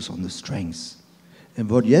focus on the strengths. And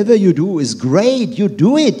whatever you do is great, you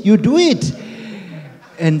do it, you do it.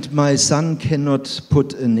 And my son cannot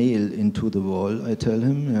put a nail into the wall, I tell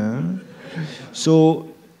him, yeah.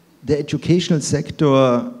 So the educational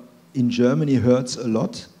sector in Germany hurts a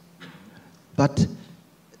lot, but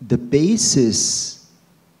the basis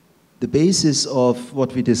of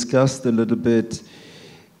what we discussed a little bit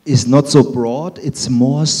is not so broad, it's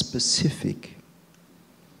more specific.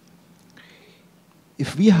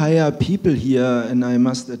 If we hire people here, and I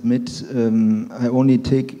must admit, I only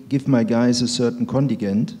give my guys a certain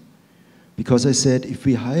contingent, because I said if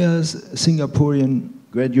we hire Singaporean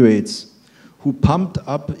graduates who pumped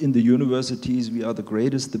up in the universities, we are the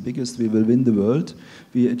greatest, the biggest, we will win the world,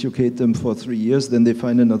 we educate them for 3 years, then they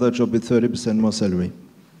find another job with 30% more salary.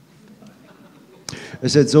 I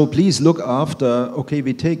said, so please look after, okay,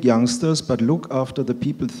 we take youngsters, but look after the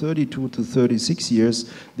people 32 to 36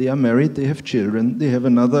 years. They are married, they have children, they have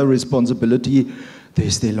another responsibility, they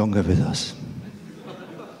stay longer with us.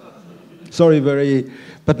 Sorry,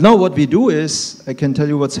 but now what we do is, I can tell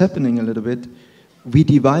you what's happening a little bit. We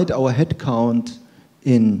divide our headcount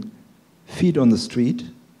in feet on the street,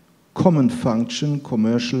 common function,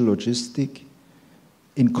 commercial, logistic,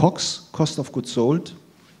 in COGS, cost of goods sold,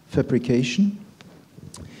 fabrication,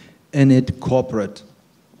 and at corporate.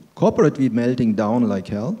 Corporate, we're melting down like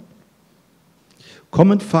hell.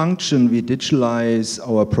 Common function, we digitalize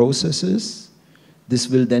our processes. This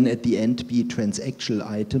will then at the end be transactional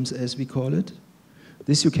items, as we call it.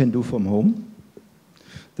 This you can do from home.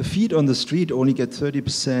 The feet on the street only get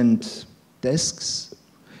 30% desks,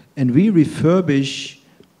 and we refurbish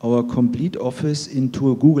our complete office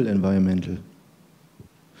into a Google environmental.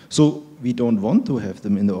 So we don't want to have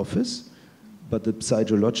them in the office, but the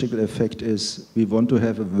psychological effect is we want to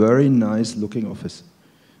have a very nice looking office.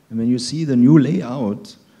 And when you see the new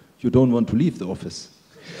layout, you don't want to leave the office.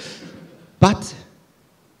 But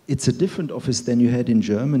it's a different office than you had in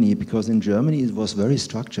Germany, because in Germany it was very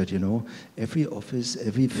structured, you know. Every office,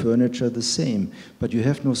 every furniture the same. But you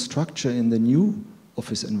have no structure in the new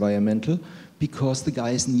office environmental because the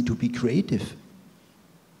guys need to be creative.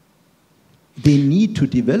 They need to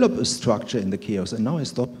develop a structure in the chaos. And now I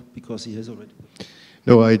stop because he has already.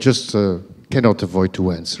 No, I just cannot avoid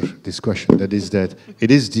to answer this question. That is that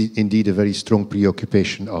it is indeed a very strong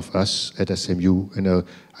preoccupation of us at SMU, and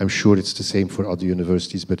I'm sure it's the same for other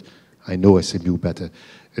universities, but I know SMU better.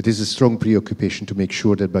 It is a strong preoccupation to make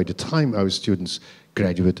sure that by the time our students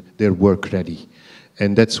graduate, they're work ready.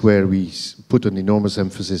 And that's where we put an enormous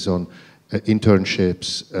emphasis on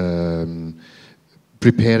internships,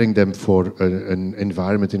 preparing them for an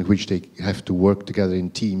environment in which they have to work together in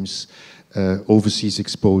teams, overseas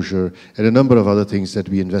exposure, and a number of other things that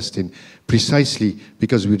we invest in precisely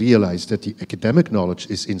because we realize that the academic knowledge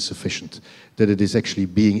is insufficient, that it is actually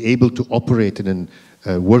being able to operate in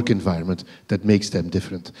a work environment that makes them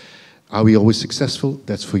different. Are we always successful?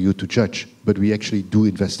 That's for you to judge, but we actually do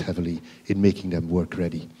invest heavily in making them work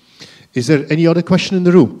ready. Is there any other question in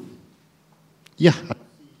the room? Yeah.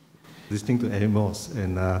 Listening to Amos,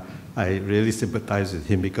 and I really sympathize with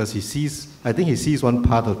him because I think he sees one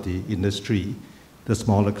part of the industry, the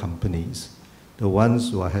smaller companies, the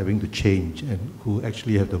ones who are having to change and who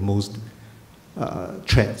actually have the most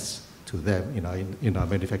threats to them in our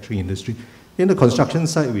manufacturing industry. In the construction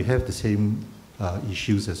side, we have the same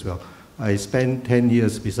issues as well. I spent 10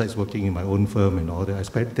 years, besides working in my own firm and all that, I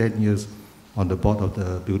spent 10 years on the board of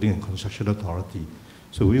the Building and Construction Authority.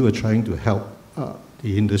 So we were trying to help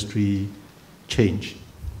the industry change.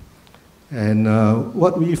 And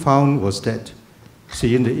what we found was that,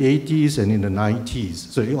 see, in the 80s and in the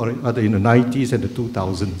 90s, or rather in the 90s and the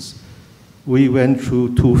 2000s, we went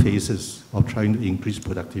through 2 phases of trying to increase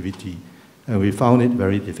productivity, and we found it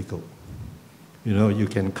very difficult. You know, you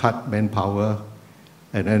can cut manpower,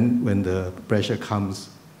 and then when the pressure comes,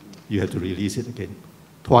 you have to release it again.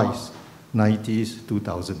 twice, 90s,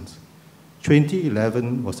 2000s.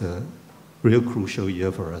 2011 was a real crucial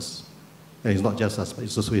year for us. And it's not just us, but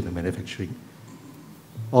it's also in the manufacturing.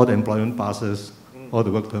 All the employment passes, all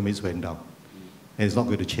the work permits went down. And it's not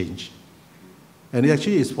going to change. And it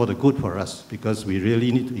actually is for the good for us, because we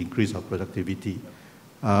really need to increase our productivity.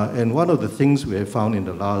 And one of the things we have found in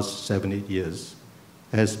the last 7-8 years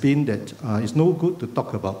has been that it's no good to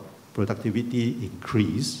talk about productivity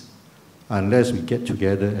increase unless we get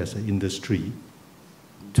together as an industry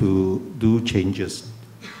to do changes.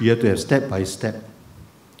 You have to have step-by-step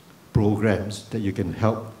programs that you can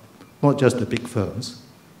help, not just the big firms,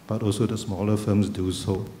 but also the smaller firms do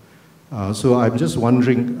so. So I'm just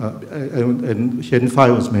wondering, and Heang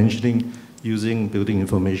Fine was mentioning using building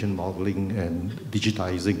information modeling and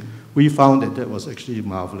digitizing. We found that that was actually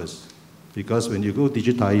marvelous, because when you go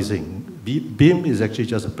digitizing, BIM is actually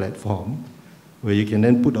just a platform where you can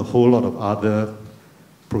then put a whole lot of other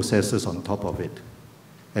processes on top of it.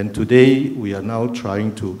 And today, we are now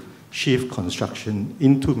trying to shift construction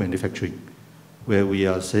into manufacturing, where we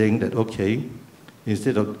are saying that, okay,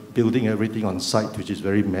 instead of building everything on site, which is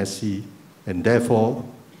very messy and therefore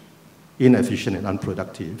inefficient and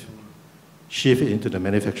unproductive, shift it into the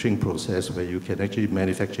manufacturing process where you can actually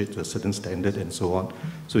manufacture it to a certain standard and so on.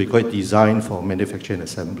 So we call it design for manufacturing and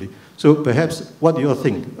assembly. So perhaps, what do you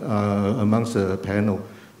think amongst the panel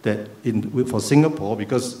that for Singapore,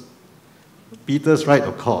 because Peter's right,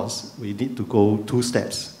 of course, we need to go 2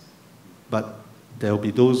 steps, but there will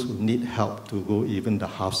be those who need help to go even the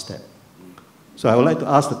half step. So I would like to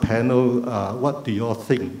ask the panel, what do you all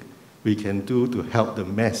think we can do to help the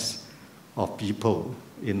mass of people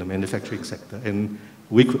in the manufacturing sector? And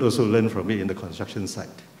we could also learn from it in the construction side.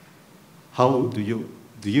 How do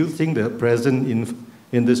you think the present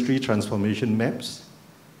industry transformation maps,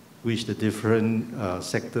 which the different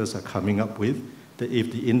sectors are coming up with, that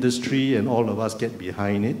if the industry and all of us get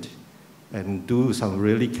behind it and do some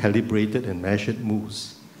really calibrated and measured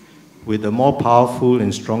moves, with the more powerful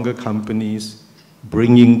and stronger companies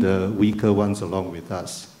bringing the weaker ones along with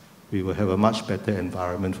us, we will have a much better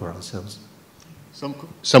environment for ourselves.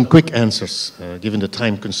 Some quick answers, given the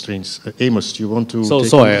time constraints. Amos, do you want to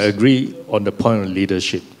So I agree on the point of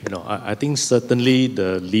leadership. I think certainly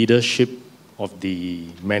the leadership of the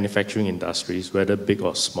manufacturing industries, whether big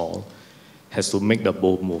or small, has to make the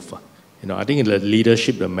bold move. I think the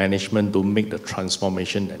leadership, the management don't make the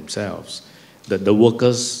transformation themselves. The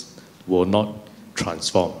workers will not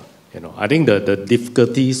transform. I think the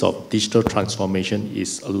difficulties of digital transformation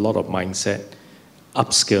is a lot of mindset,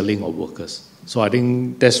 upscaling of workers. So I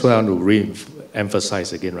think that's why I want to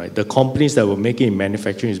re-emphasize again, right? The companies that were making in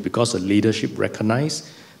manufacturing is because the leadership recognized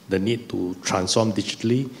the need to transform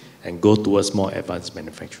digitally and go towards more advanced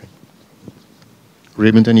manufacturing.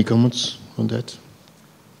 Raymond, any comments on that?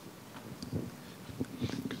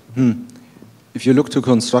 If you look to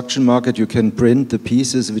construction market, you can print the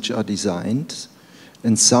pieces which are designed,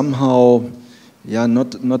 and somehow,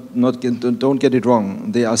 don't get it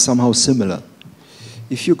wrong, they are somehow similar.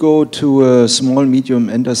 If you go to a small, medium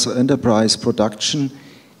enterprise production,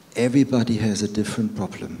 everybody has a different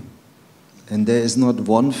problem. And there is not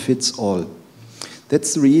one fits all.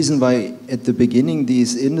 That's the reason why at the beginning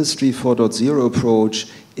this Industry 4.0 approach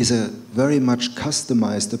is a very much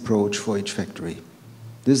customized approach for each factory.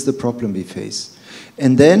 This is the problem we face.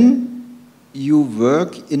 And then you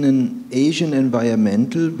work in an Asian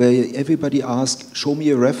environmental where everybody asks, show me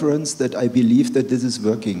a reference that I believe that this is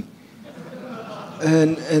working.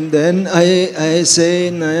 And then I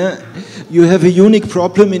say, nah, you have a unique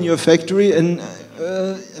problem in your factory and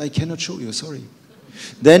I cannot show you, sorry.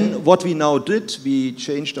 Then what we now did, we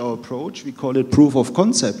changed our approach, we call it proof of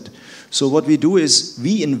concept. So what we do is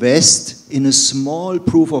we invest in a small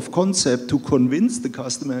proof of concept to convince the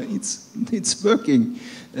customer it's working.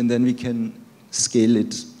 And then we can scale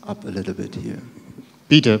it up a little bit here.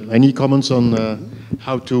 Peter, any comments on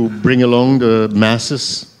how to bring along the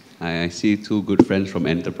masses? I see 2 good friends from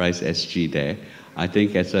Enterprise SG there. I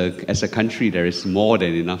think as a country, there is more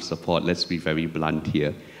than enough support. Let's be very blunt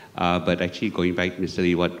here. But actually, going back, Mr.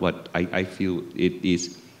 Lee, what I feel it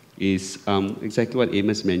is exactly what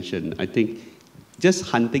Amos mentioned. I think just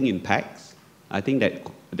hunting in packs, I think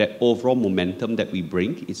that overall momentum that we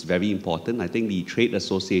bring is very important. I think the trade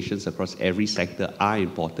associations across every sector are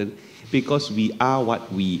important because we are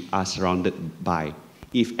what we are surrounded by.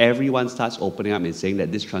 If everyone starts opening up and saying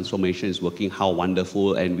that this transformation is working, how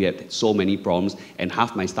wonderful, and we had so many problems, and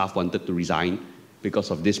half my staff wanted to resign,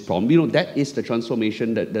 because of this problem. You know, that is the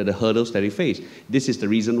transformation, the hurdles that they face. This is the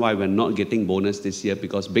reason why we're not getting bonus this year,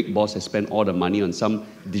 because Big Boss has spent all the money on some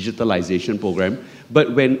digitalization program.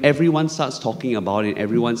 But when everyone starts talking about it,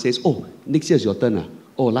 everyone says, oh, next year's your turn.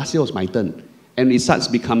 Oh, last year was my turn. And it starts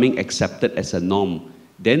becoming accepted as a norm.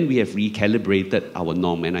 Then we have recalibrated our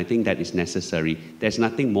norm, and I think that is necessary. There's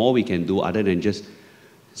nothing more we can do other than just,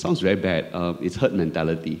 it sounds very bad, it's herd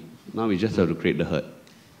mentality. Now we just have to create the herd.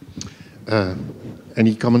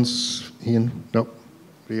 Any comments, Ian? No?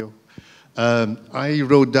 Rio? I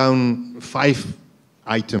wrote down 5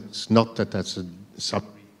 items, not that that's a summary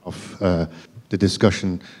of the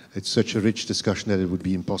discussion. It's such a rich discussion that it would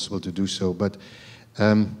be impossible to do so. But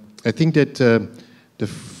I think that the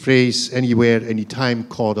phrase anywhere, anytime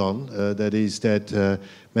caught on, that is that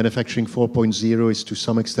manufacturing 4.0 is to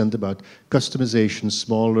some extent about customization,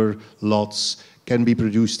 smaller lots, can be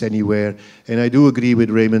produced anywhere. And I do agree with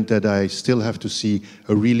Raymond that I still have to see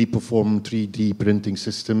a really performant 3D printing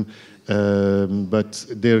system, but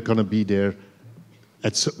they're going to be there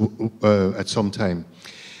at some time.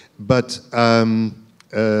 But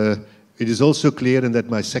it is also clear, and that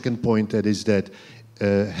my second point, that is that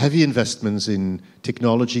heavy investments in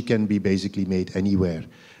technology can be basically made anywhere.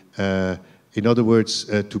 In other words,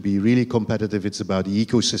 to be really competitive, it's about the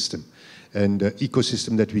ecosystem. And the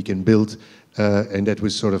ecosystem that we can build, and that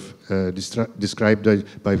was sort of described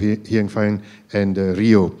by Heang Fine and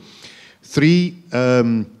Rio. 3,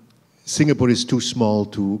 Singapore is too small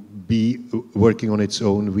to be working on its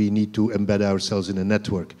own. We need to embed ourselves in a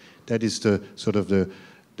network. That is the sort of the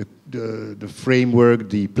framework,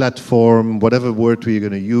 the platform, whatever word we're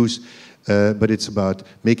going to use, but it's about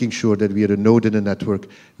making sure that we are a node in a network,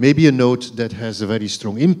 maybe a node that has a very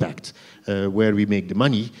strong impact where we make the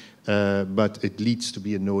money, but it leads to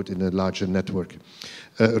be a node in a larger network.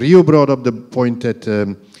 Rio brought up the point that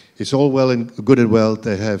it's all well and good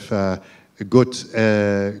to have good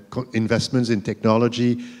investments in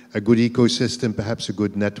technology, a good ecosystem, perhaps a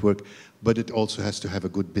good network, but it also has to have a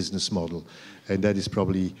good business model. And that is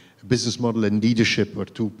probably business model and leadership are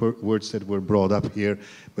 2 words that were brought up here,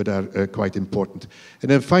 but are quite important.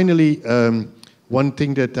 And then finally, one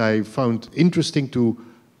thing that I found interesting to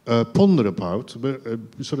ponder about,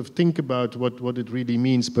 sort of think about what it really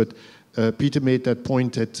means, but Peter made that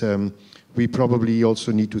point that we probably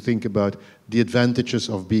also need to think about the advantages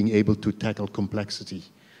of being able to tackle complexity.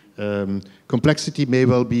 Complexity may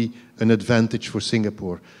well be an advantage for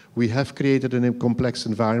Singapore. We have created a complex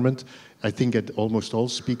environment. I think that almost all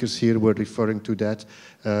speakers here were referring to that.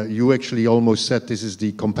 You actually almost said this is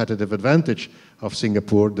the competitive advantage of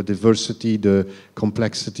Singapore, the diversity, the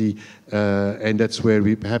complexity, and that's where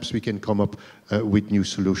perhaps we can come up with new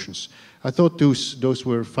solutions. I thought those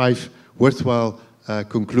were 5 worthwhile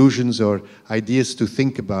conclusions or ideas to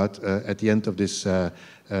think about at the end of this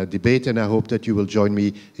debate, and I hope that you will join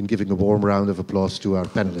me in giving a warm round of applause to our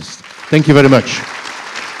panelists. Thank you very much.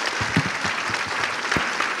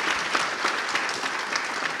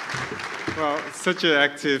 Well, such an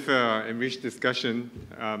active and rich discussion,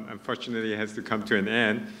 unfortunately, has to come to an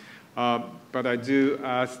end. But I do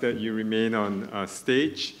ask that you remain on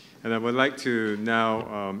stage, and I would like to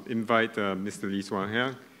now invite Mr. Lee Wong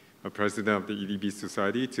Heang, President of the EDB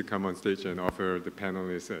Society, to come on stage and offer the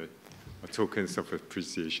panelists a tokens of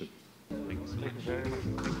appreciation. Thank you so much. Thank you very much.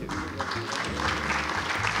 Thank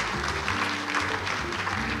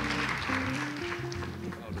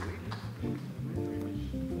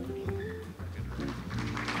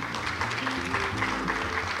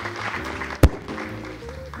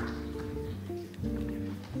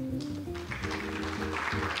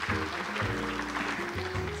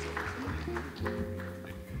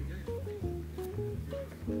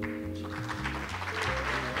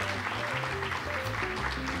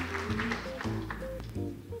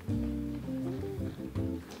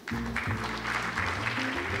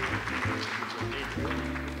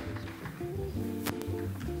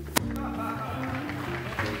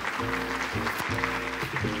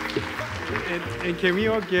And can we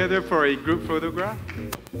all gather for a group photograph?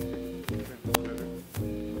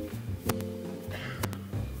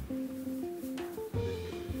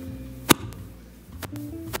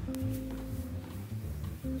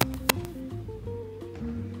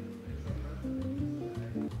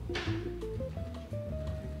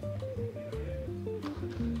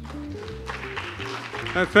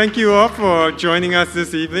 Thank you all for joining us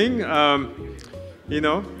this evening.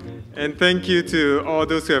 And thank you to all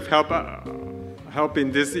those who have helped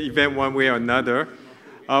in this event one way or another.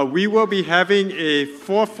 We will be having a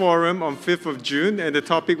 4th forum on 5th of June, and the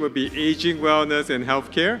topic will be aging, wellness, and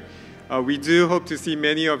healthcare. We do hope to see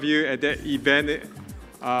many of you at that event.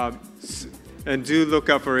 and do look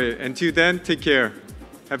out for it. Until then, take care.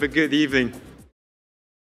 Have a good evening.